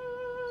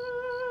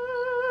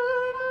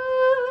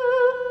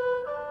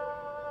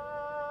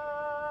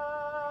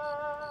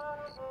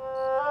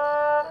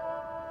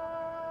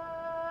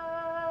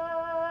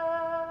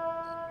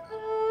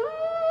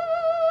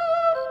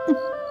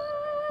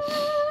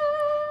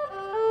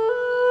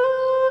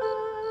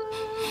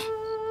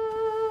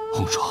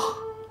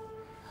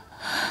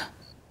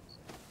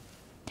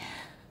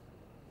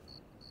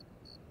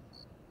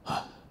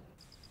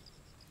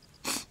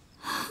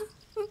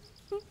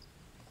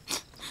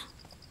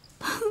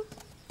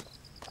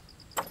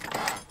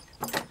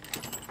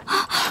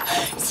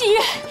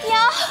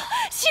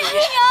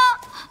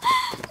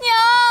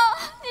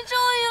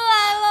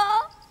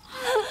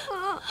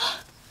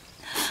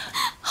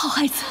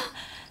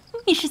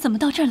怎么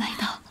到这儿来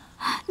的？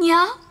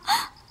娘，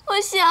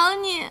我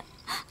想你，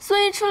所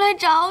以出来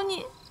找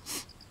你。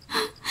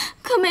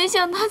可没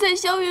想到在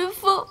霄云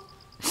峰。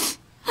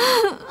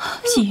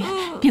喜悦，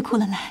别哭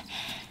了，来，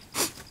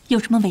有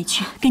什么委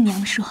屈跟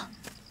娘说。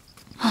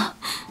啊，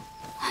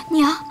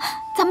娘，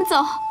咱们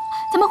走，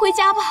咱们回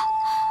家吧。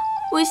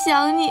我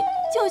想你，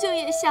舅舅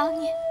也想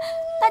你，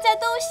大家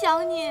都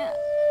想你。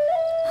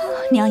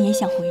娘也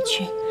想回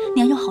去，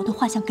娘有好多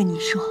话想跟你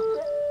说，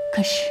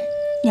可是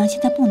娘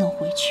现在不能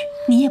回去，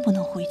你也不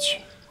能回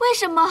去。为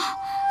什么？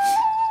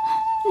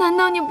难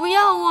道你不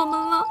要我们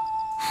了？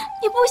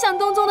你不想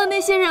东宗的那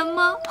些人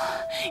吗？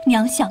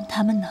娘想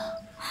他们呢，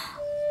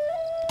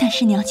但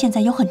是娘现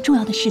在有很重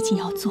要的事情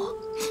要做，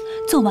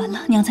做完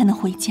了娘才能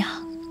回家。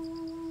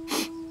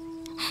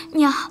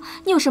娘，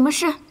你有什么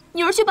事，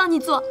女儿去帮你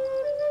做。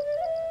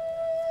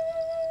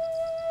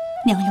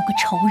娘有个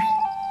仇人，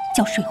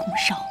叫水红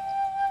烧。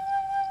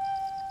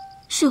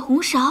水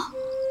红烧，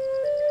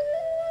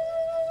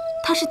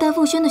他是丹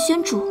凤轩的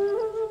轩主，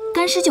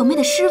干尸九妹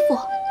的师傅。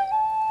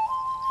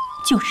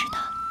就是他，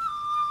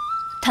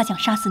他想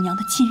杀死娘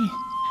的亲人，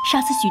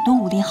杀死许多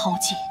武林豪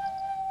杰。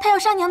他要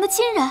杀娘的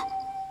亲人，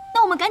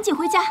那我们赶紧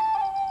回家，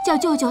叫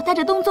舅舅带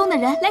着东宗的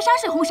人来杀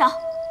水红烧。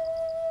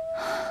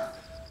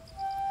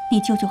你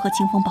舅舅和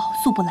清风堡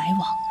素不来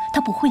往，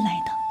他不会来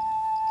的，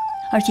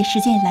而且时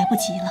间也来不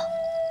及了。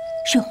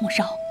水红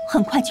烧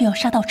很快就要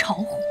杀到巢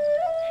湖，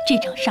这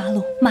场杀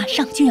戮马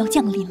上就要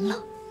降临了。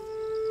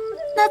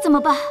那怎么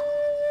办？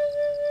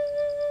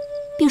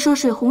别说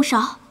水红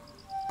烧，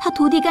他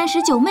徒弟干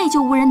尸九妹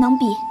就无人能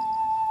比，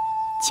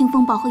清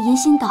风堡和银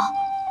心岛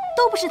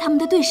都不是他们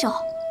的对手。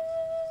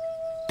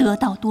得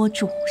道多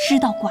助，失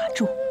道寡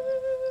助。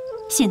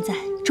现在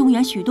中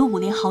原许多武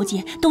林豪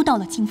杰都到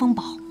了清风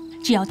堡，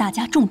只要大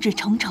家众志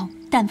成城，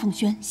丹凤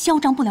轩嚣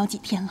张不了几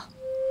天了。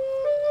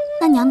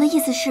那娘的意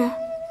思是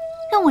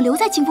让我留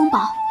在清风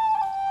堡？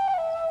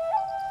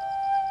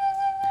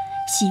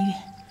喜悦，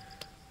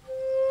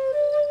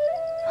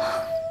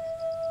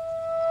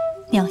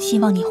娘希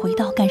望你回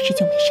到干尸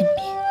九妹身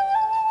边。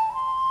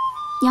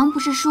娘不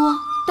是说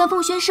丹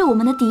凤轩是我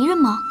们的敌人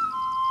吗？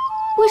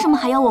为什么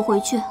还要我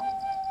回去？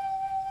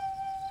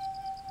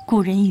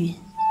古人云，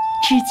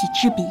知己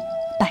知彼，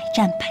百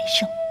战百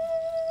胜。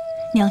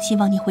娘希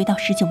望你回到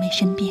十九妹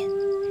身边，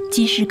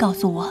及时告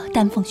诉我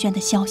丹凤轩的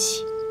消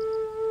息。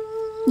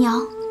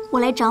娘，我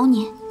来找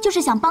你就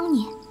是想帮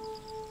你。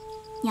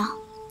娘，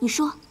你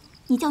说，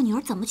你叫女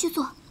儿怎么去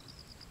做？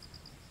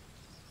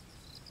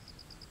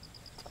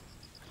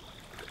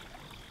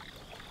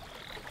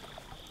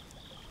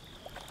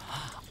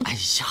哎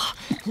呀，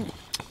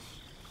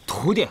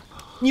徒弟，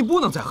你不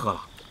能再喝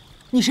了，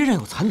你身上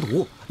有残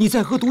毒，你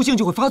再喝毒性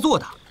就会发作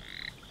的。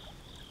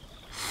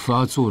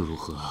发作如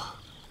何？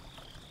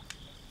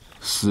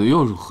死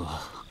又如何？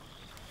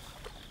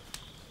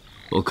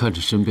我看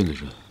着身边的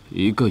人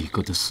一个一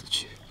个的死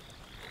去，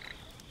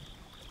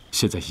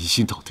现在银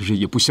心岛的人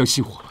也不相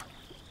信我了。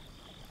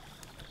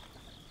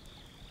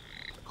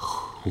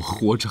我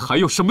活着还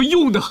有什么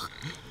用呢？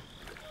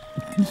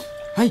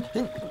哎！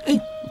哎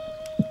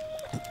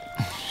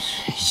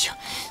呀，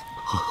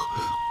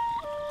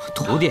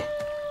徒弟，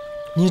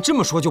你这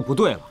么说就不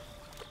对了。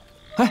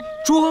哎，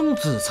庄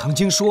子曾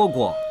经说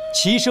过：“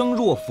其生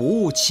若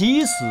浮，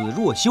其死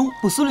若休，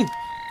不思虑，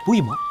不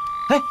预谋。”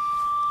哎，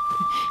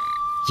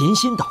银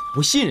心岛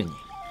不信任你，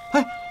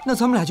哎，那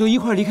咱们俩就一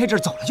块离开这儿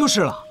走了就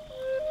是了。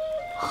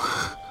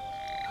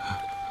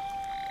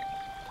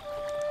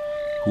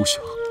吴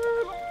兄，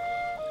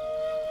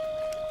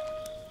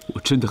我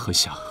真的很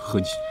想和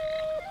你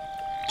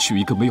去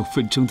一个没有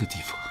纷争的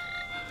地方，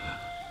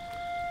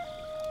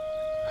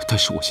但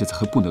是我现在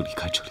还不能离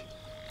开这里，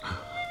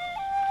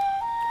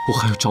我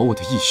还要找我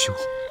的义兄。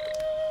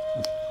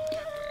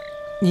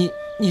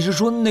你是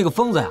说那个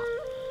疯子呀？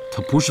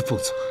他不是疯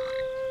子，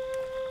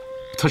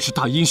他是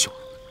大英雄，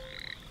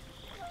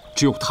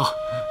只有他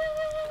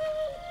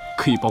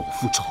可以帮我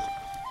复仇。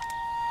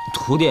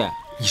徒弟，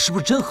你是不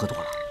是真喝多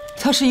了？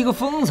他是一个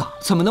疯子，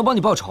怎么能帮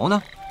你报仇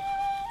呢？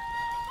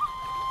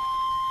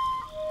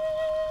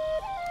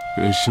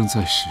人生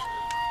在世，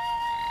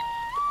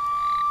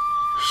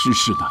世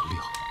事难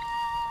料。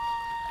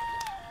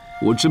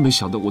我真没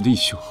想到我的义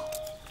兄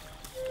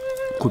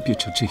会变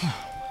成这样。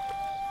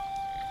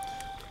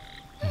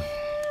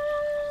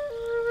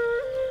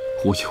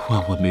我也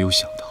万万没有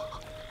想到，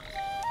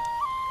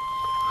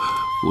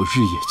我日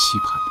夜期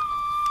盼的，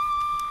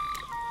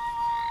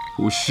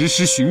我时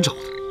时寻找的，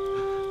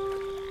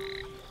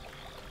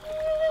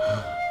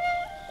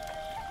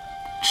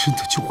真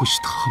的就会是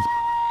他吗？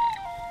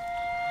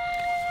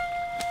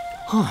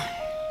唉，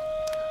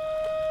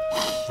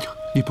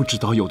你不知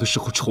道，有的时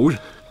候仇人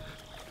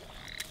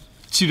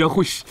竟然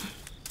会是……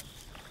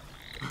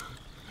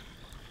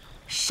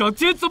上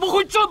天怎么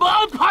会这么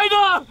安排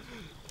呢？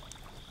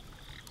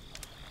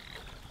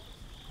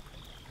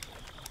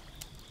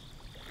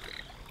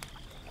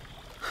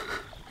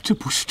这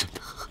不是真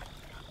的。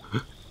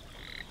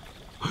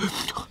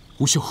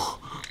吴兄，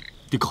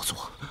你告诉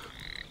我，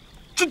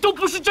这都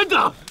不是真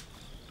的。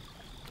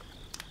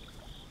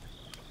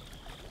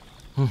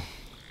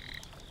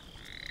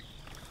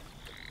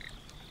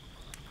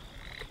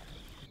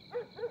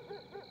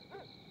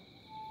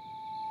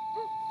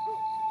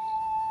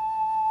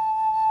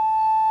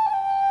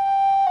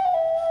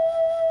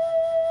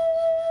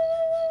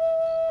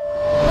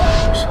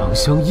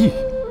相忆。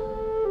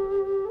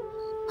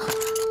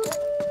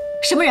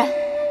什么人？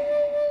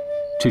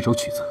这首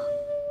曲子，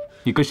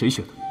你跟谁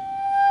学的？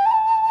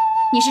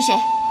你是谁？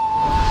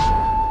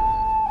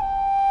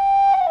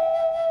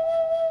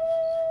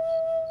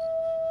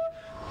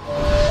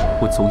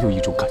我总有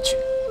一种感觉，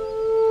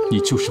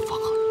你就是方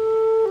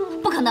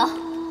儿。不可能！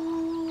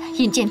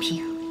尹建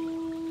平，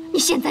你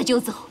现在就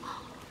走，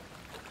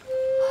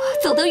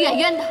走得远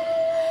远的，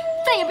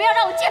再也不要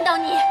让我见到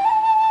你。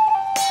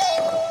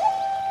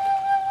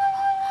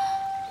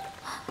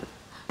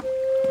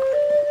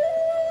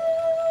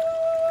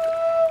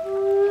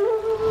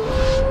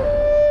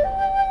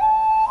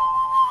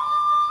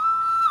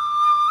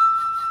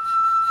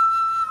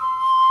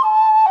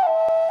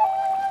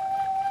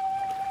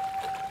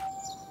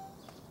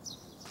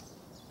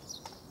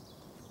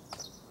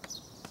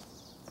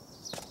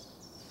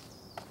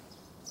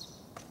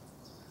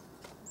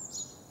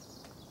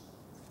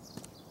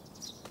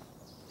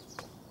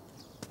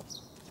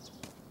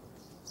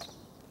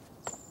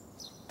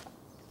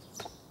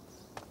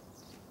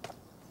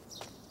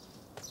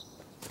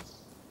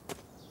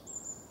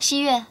 西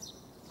月，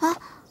啊，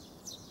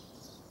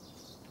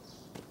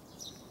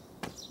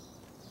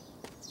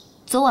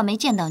昨晚没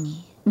见到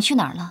你，你去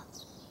哪儿了？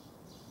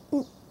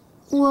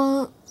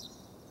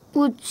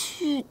我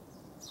去。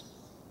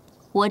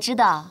我知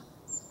道，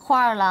花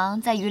二郎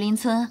在榆林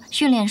村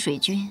训练水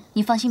军，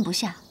你放心不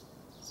下。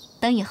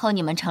等以后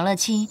你们成了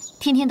亲，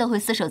天天都会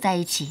厮守在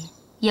一起，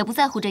也不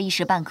在乎这一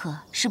时半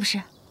刻，是不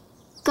是？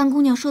干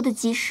姑娘说的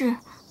极是。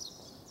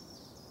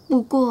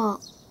不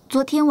过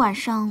昨天晚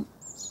上。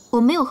 我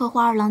没有和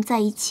花二郎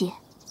在一起，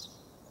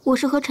我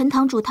是和陈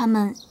堂主他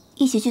们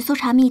一起去搜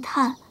查密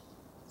探。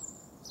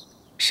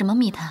什么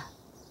密探？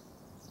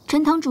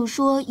陈堂主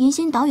说云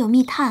心岛有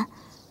密探，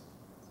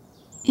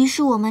于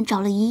是我们找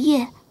了一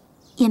夜，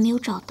也没有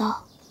找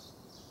到。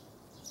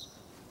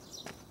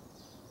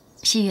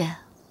西月，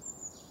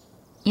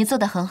你做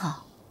得很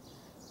好，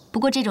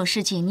不过这种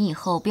事情你以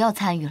后不要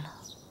参与了。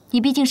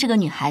你毕竟是个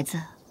女孩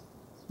子，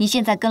你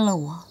现在跟了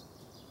我，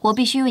我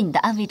必须为你的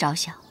安危着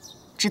想，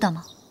知道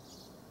吗？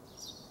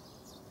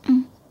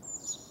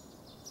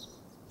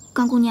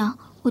 干姑娘，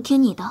我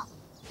听你的。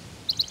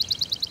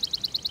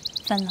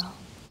樊老，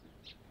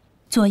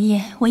昨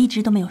夜我一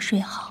直都没有睡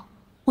好，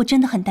我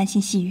真的很担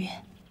心细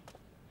月。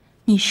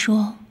你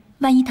说，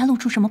万一他露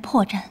出什么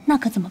破绽，那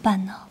可怎么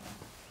办呢？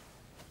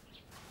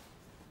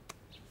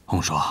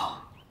红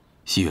霜，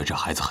细月这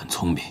孩子很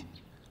聪明，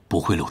不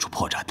会露出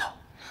破绽的。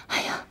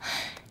哎呀，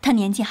他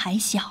年纪还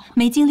小，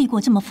没经历过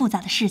这么复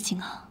杂的事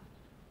情啊。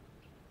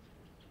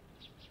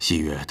细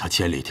月他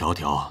千里迢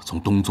迢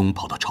从东宗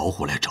跑到巢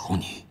湖来找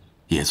你。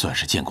 也算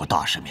是见过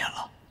大世面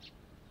了，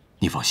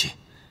你放心，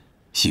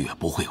细月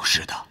不会有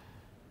事的。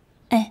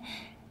哎，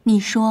你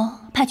说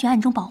派去暗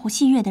中保护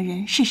细月的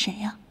人是谁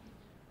呀？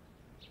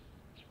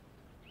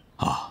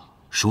啊，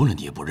说了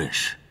你也不认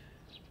识。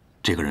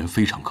这个人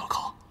非常可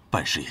靠，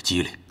办事也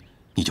机灵，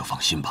你就放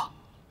心吧。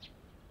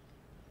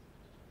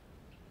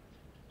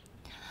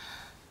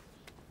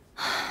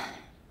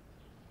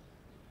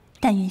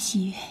但愿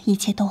细月一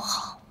切都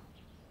好。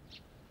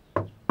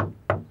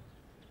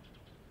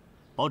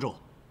堡主。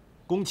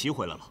 宫崎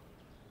回来了。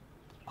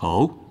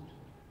哦，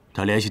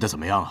他联系的怎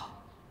么样啊？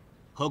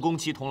和宫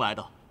崎同来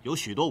的有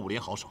许多武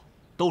林好手，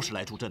都是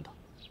来助阵的。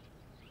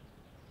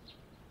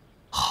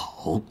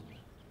好，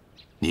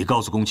你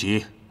告诉宫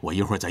崎，我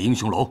一会儿在英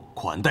雄楼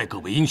款待各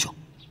位英雄。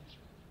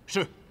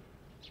是。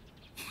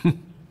哼，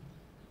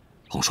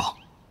红霜，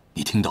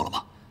你听到了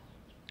吗？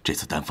这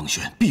次丹凤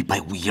轩必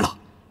败无疑了。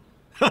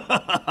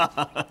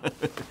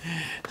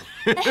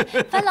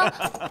樊老。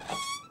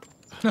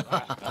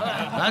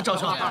 来，赵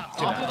兄，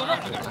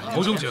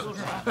侯兄请。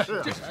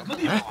这什么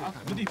地方？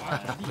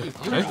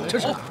哎，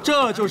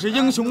这就是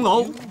英雄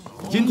楼。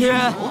今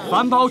天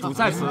樊堡主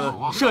在此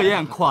设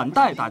宴款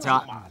待大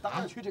家。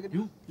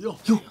哟，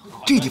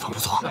这地方不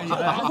错。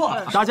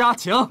大家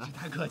请。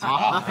太客气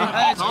了。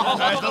哎，走，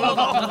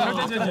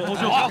侯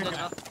兄。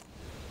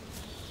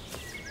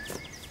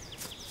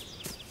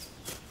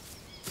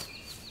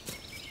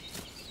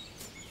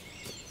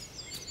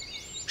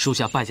属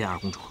下拜见二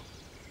公主。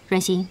阮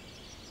馨。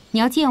 你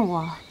要见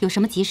我有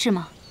什么急事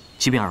吗？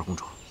启禀二公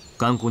主，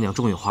甘姑娘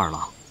重用花二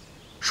郎，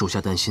属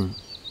下担心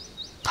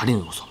她另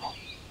有所谋。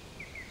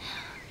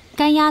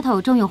甘丫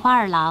头重用花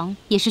二郎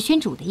也是宣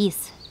主的意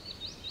思，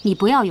你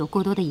不要有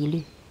过多的疑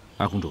虑。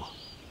二公主，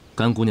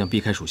甘姑娘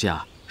避开属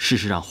下，事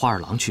事让花二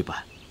郎去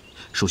办，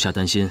属下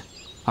担心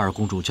二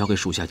公主交给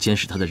属下监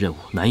视她的任务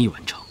难以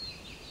完成。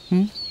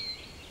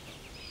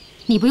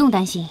你不用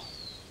担心，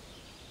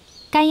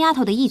甘丫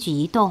头的一举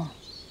一动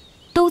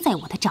都在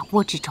我的掌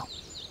握之中。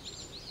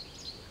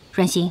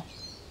 阮馨，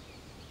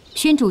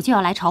宣主就要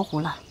来巢湖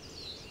了，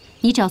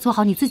你只要做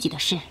好你自己的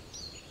事，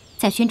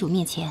在宣主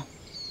面前，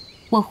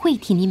我会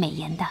替你美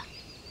言的。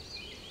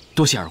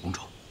多谢二公主。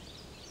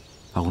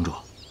二公主，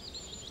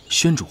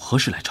宣主何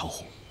时来巢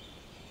湖？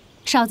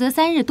少则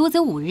3日，多则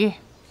5日。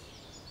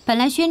本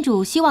来宣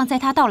主希望在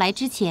他到来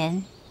之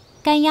前，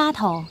甘丫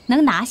头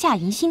能拿下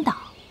银心岛，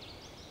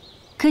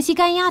可惜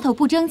甘丫头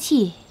不争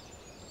气，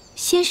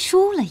先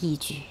输了一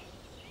局。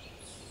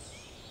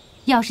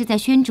要是在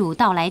宣主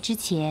到来之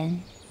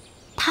前，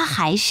他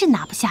还是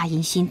拿不下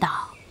银心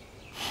岛，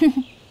哼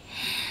哼，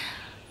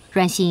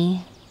阮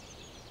行，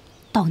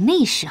到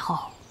那时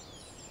候，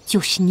就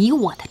是你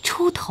我的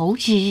出头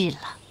之日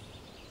了。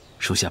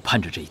属下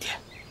盼着这一天。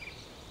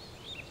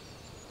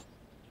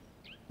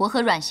我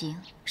和阮行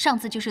上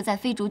次就是在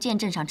飞竹剑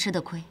阵上吃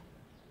的亏。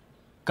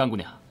甘姑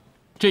娘，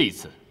这一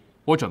次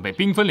我准备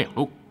兵分2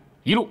路，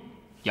一路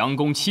佯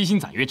攻七星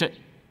攒月阵，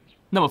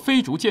那么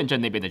飞竹剑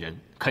阵那边的人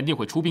肯定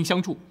会出兵相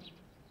助；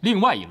另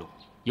外一路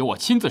由我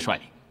亲自率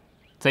领，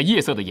在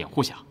夜色的掩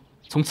护下，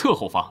从侧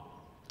后方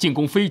进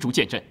攻飞竹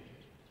剑阵。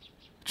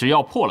只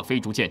要破了飞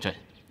竹剑阵，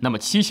那么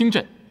七星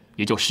阵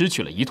也就失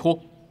去了依托，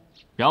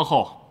然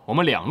后我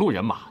们2路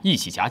人马一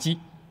起夹击，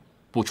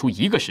不出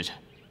1个时辰，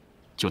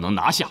就能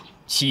拿下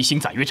七星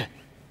攒月阵。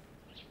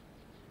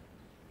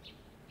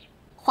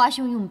花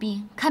兄用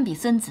兵堪比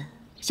孙子，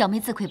小妹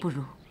自愧不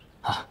如。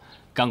啊，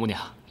甘姑娘，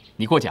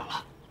你过奖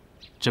了。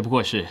只不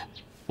过是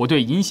我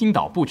对银星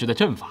岛布置的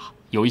阵法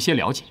有一些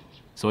了解，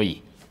所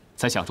以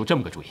才想出这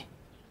么个主意。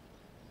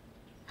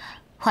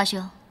花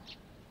兄，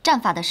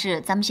战法的事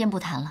咱们先不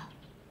谈了，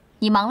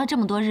你忙了这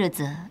么多日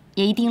子，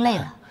也一定累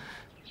了。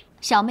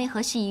小妹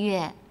和细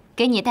月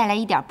给你带来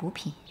一点补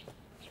品，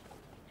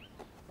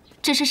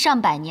这是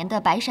上百年的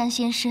白山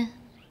仙参，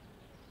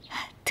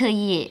特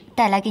意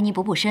带来给你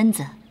补补身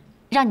子，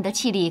让你的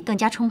气力更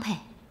加充沛。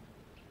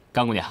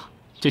甘姑娘，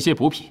这些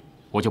补品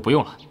我就不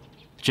用了，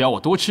只要我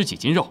多吃几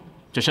斤肉，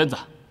这身子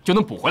就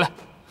能补回来。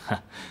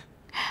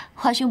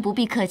花兄不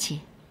必客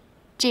气，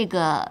这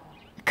个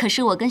可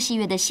是我跟细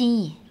月的心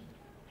意。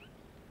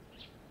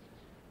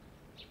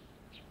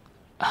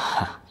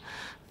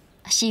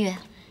细月，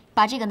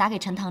把这个拿给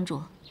陈堂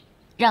主，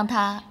让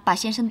他把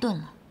仙参炖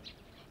了。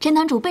陈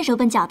堂主笨手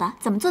笨脚的，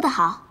怎么做得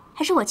好？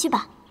还是我去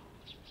吧。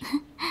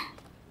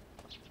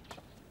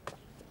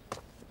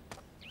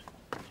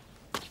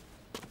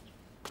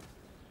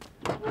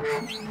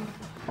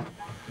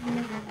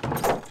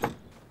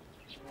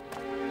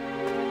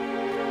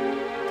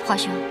花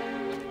兄，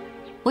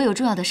我有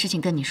重要的事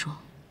情跟你说。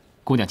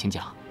姑娘，请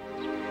讲。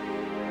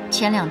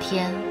前2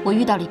天我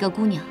遇到了一个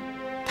姑娘，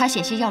她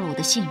险些要了我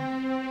的性命。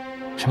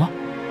什么？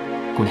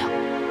姑娘，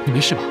你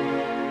没事吧？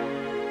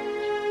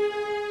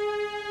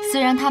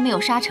虽然她没有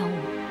杀成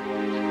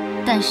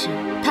我，但是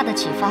她的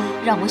启发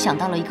让我想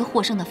到了一个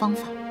获胜的方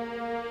法。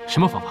什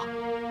么方法？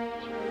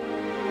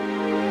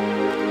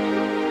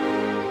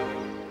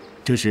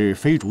这是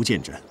飞竹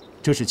剑阵，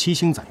这是七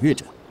星攒月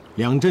阵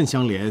，2阵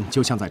相连，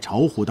就像在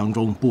巢湖当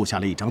中布下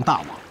了一张大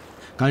网。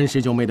干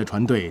尸九妹的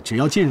船队只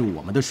要进入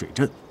我们的水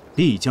阵，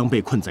必将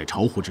被困在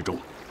巢湖之中。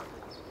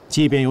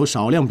即便有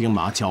少量兵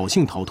马侥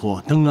幸逃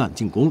脱，登岸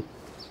进攻，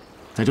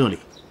在这里，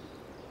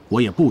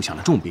我也布下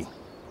了重兵，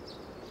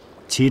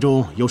其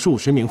中有数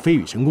十名飞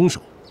羽神弓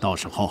手，到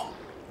时候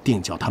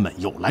定叫他们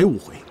有来无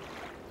回。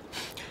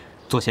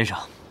左先生，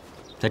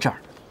在这儿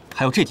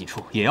还有这几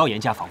处也要严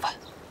加防范。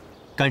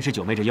干尸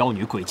九妹这妖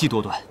女诡计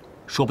多端，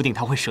说不定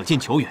她会舍近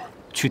求远，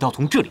取道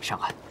从这里上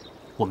岸。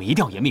我们一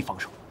定要严密防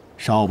守。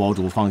少堡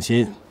主放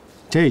心，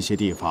这些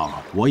地方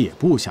我也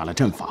布下了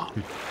阵法，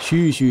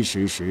虚虚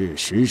实实，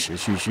实实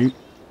虚虚，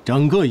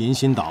整个银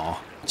心岛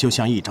就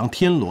像一张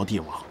天罗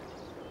地网。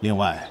另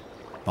外，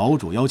堡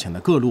主邀请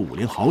的各路武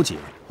林豪杰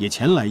也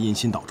前来银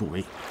心岛助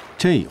威，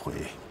这一回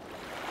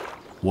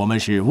我们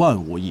是万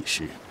无一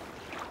失。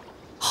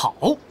好，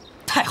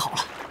太好了！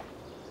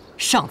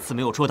上次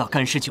没有捉到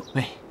干尸九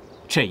妹，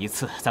这一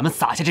次咱们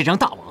撒下这张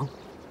大网，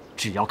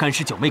只要干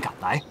尸九妹赶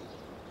来，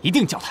一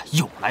定叫她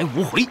有来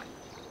无回。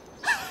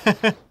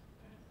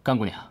甘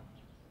姑娘，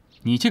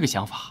你这个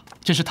想法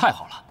真是太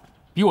好了，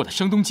比我的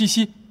声东击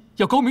西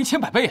要高明千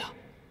百倍啊！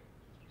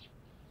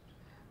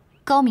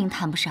高明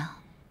谈不上，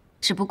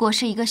只不过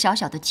是一个小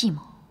小的计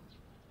谋。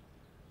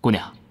姑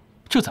娘，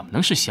这怎么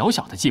能是小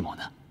小的计谋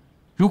呢？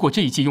如果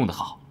这一计用得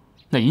好，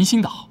那银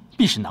星岛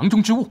必是囊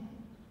中之物。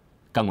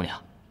甘姑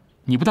娘，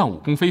你不但武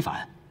功非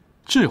凡，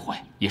智慧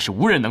也是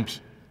无人能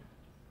比。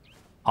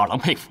二郎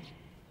佩服。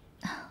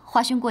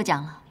花兄过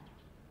奖了。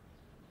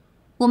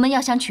我们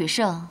要想取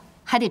胜，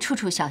还得处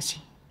处小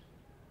心。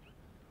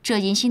这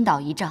银星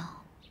岛一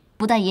仗，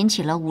不但引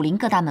起了武林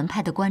各大门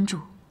派的关注，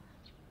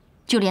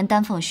就连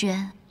丹凤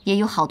轩也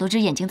有好多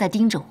只眼睛在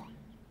盯着我。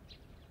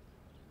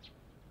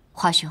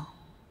花兄，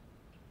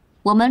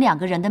我们2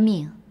个人的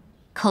命，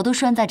可都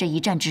拴在这一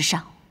战之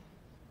上。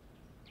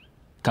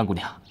甘姑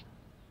娘，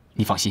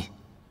你放心，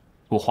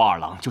我花二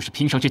郎就是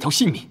拼上这条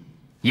性命，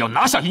也要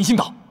拿下银星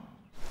岛。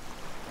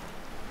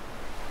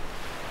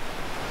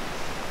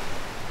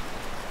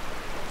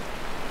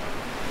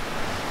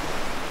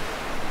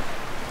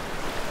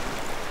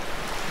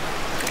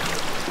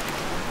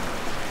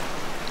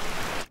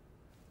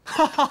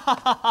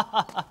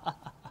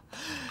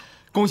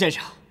龚先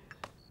生，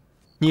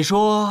你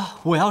说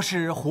我要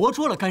是活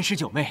捉了干尸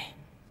九妹，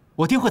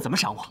我爹会怎么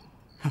赏我？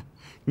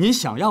你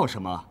想要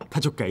什么，他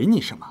就给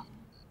你什么。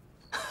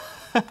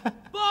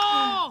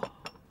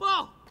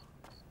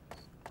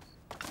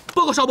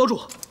报告少堡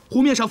主，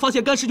湖面上发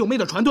现干尸九妹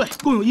的船队，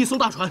共有1艘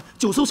大船、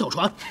9艘小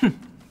船。哼，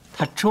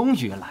他终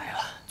于来了。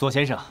左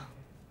先生，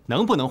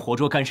能不能活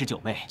捉干尸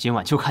九妹，今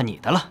晚就看你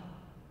的了。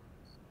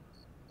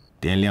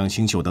点亮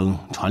星宿灯，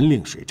传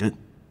令水阵，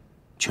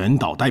全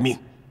岛待命。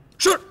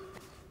是。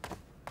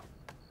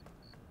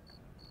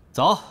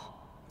走，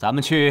咱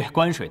们去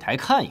观水台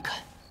看一看。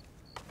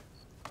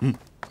嗯。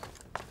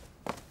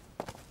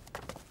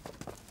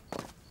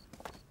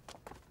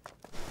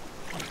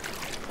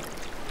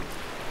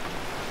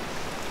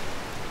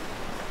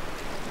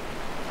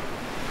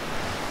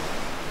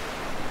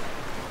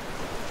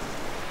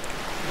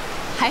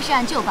 还是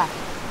按旧办法，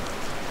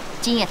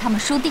今夜他们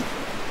输定。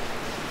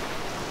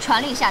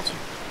传令下去，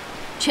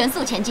全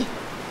速前进。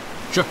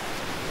是。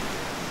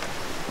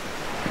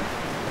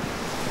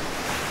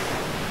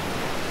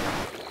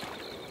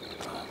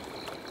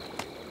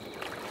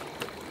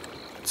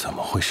怎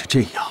么会是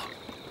这样？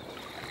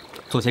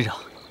左先生，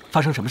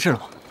发生什么事了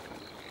吗？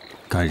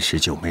干尸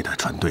九妹的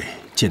船队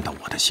见到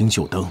我的星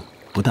宿灯，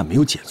不但没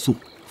有减速，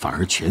反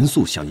而全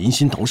速向银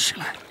心岛驶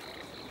来。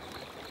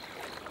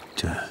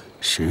这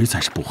实在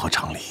是不合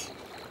常理。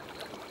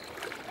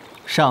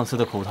上次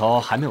的苦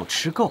头还没有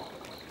吃够，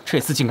这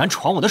次竟敢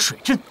闯我的水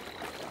阵。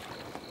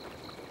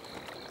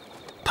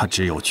他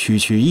只有区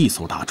1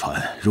艘大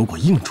船，如果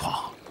硬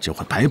闯，只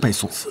会白白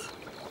送死。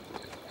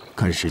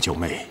干尸九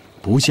妹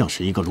不像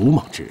是一个鲁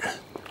莽之人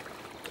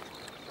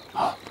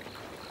啊！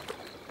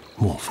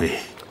莫非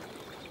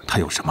他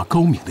有什么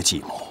高明的计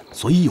谋，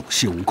所以有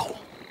恃无恐？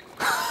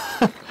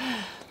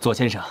左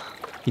先生，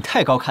你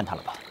太高看他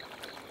了吧？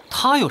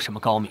他有什么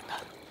高明的？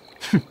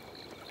 哼，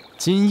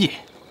今夜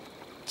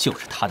就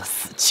是他的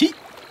死期。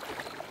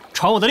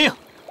传我的令，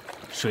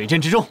水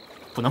阵之中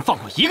不能放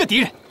过一个敌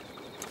人。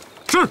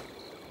是。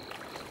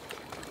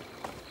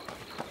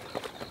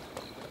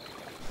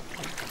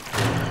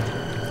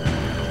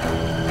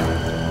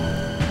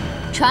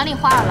传令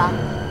花二郎，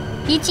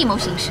依计谋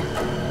行事。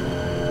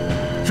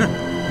是。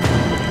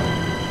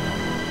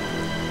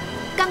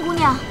干姑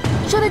娘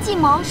说的计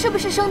谋是不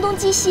是声东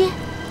击西？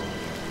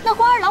那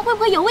花二郎会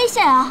不会有危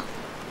险啊？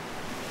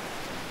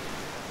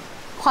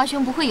 花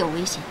兄不会有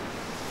危险，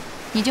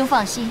你就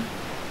放心，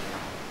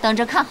等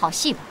着看好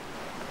戏吧。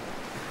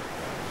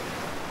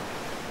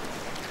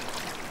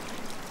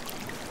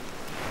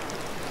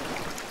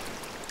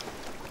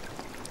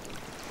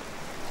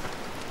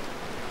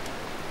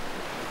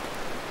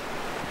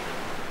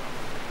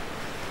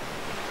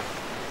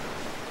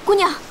姑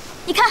娘，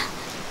你看，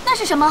那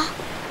是什么？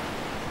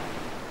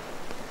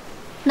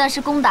那是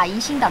攻打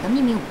银心岛的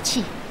秘密武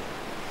器。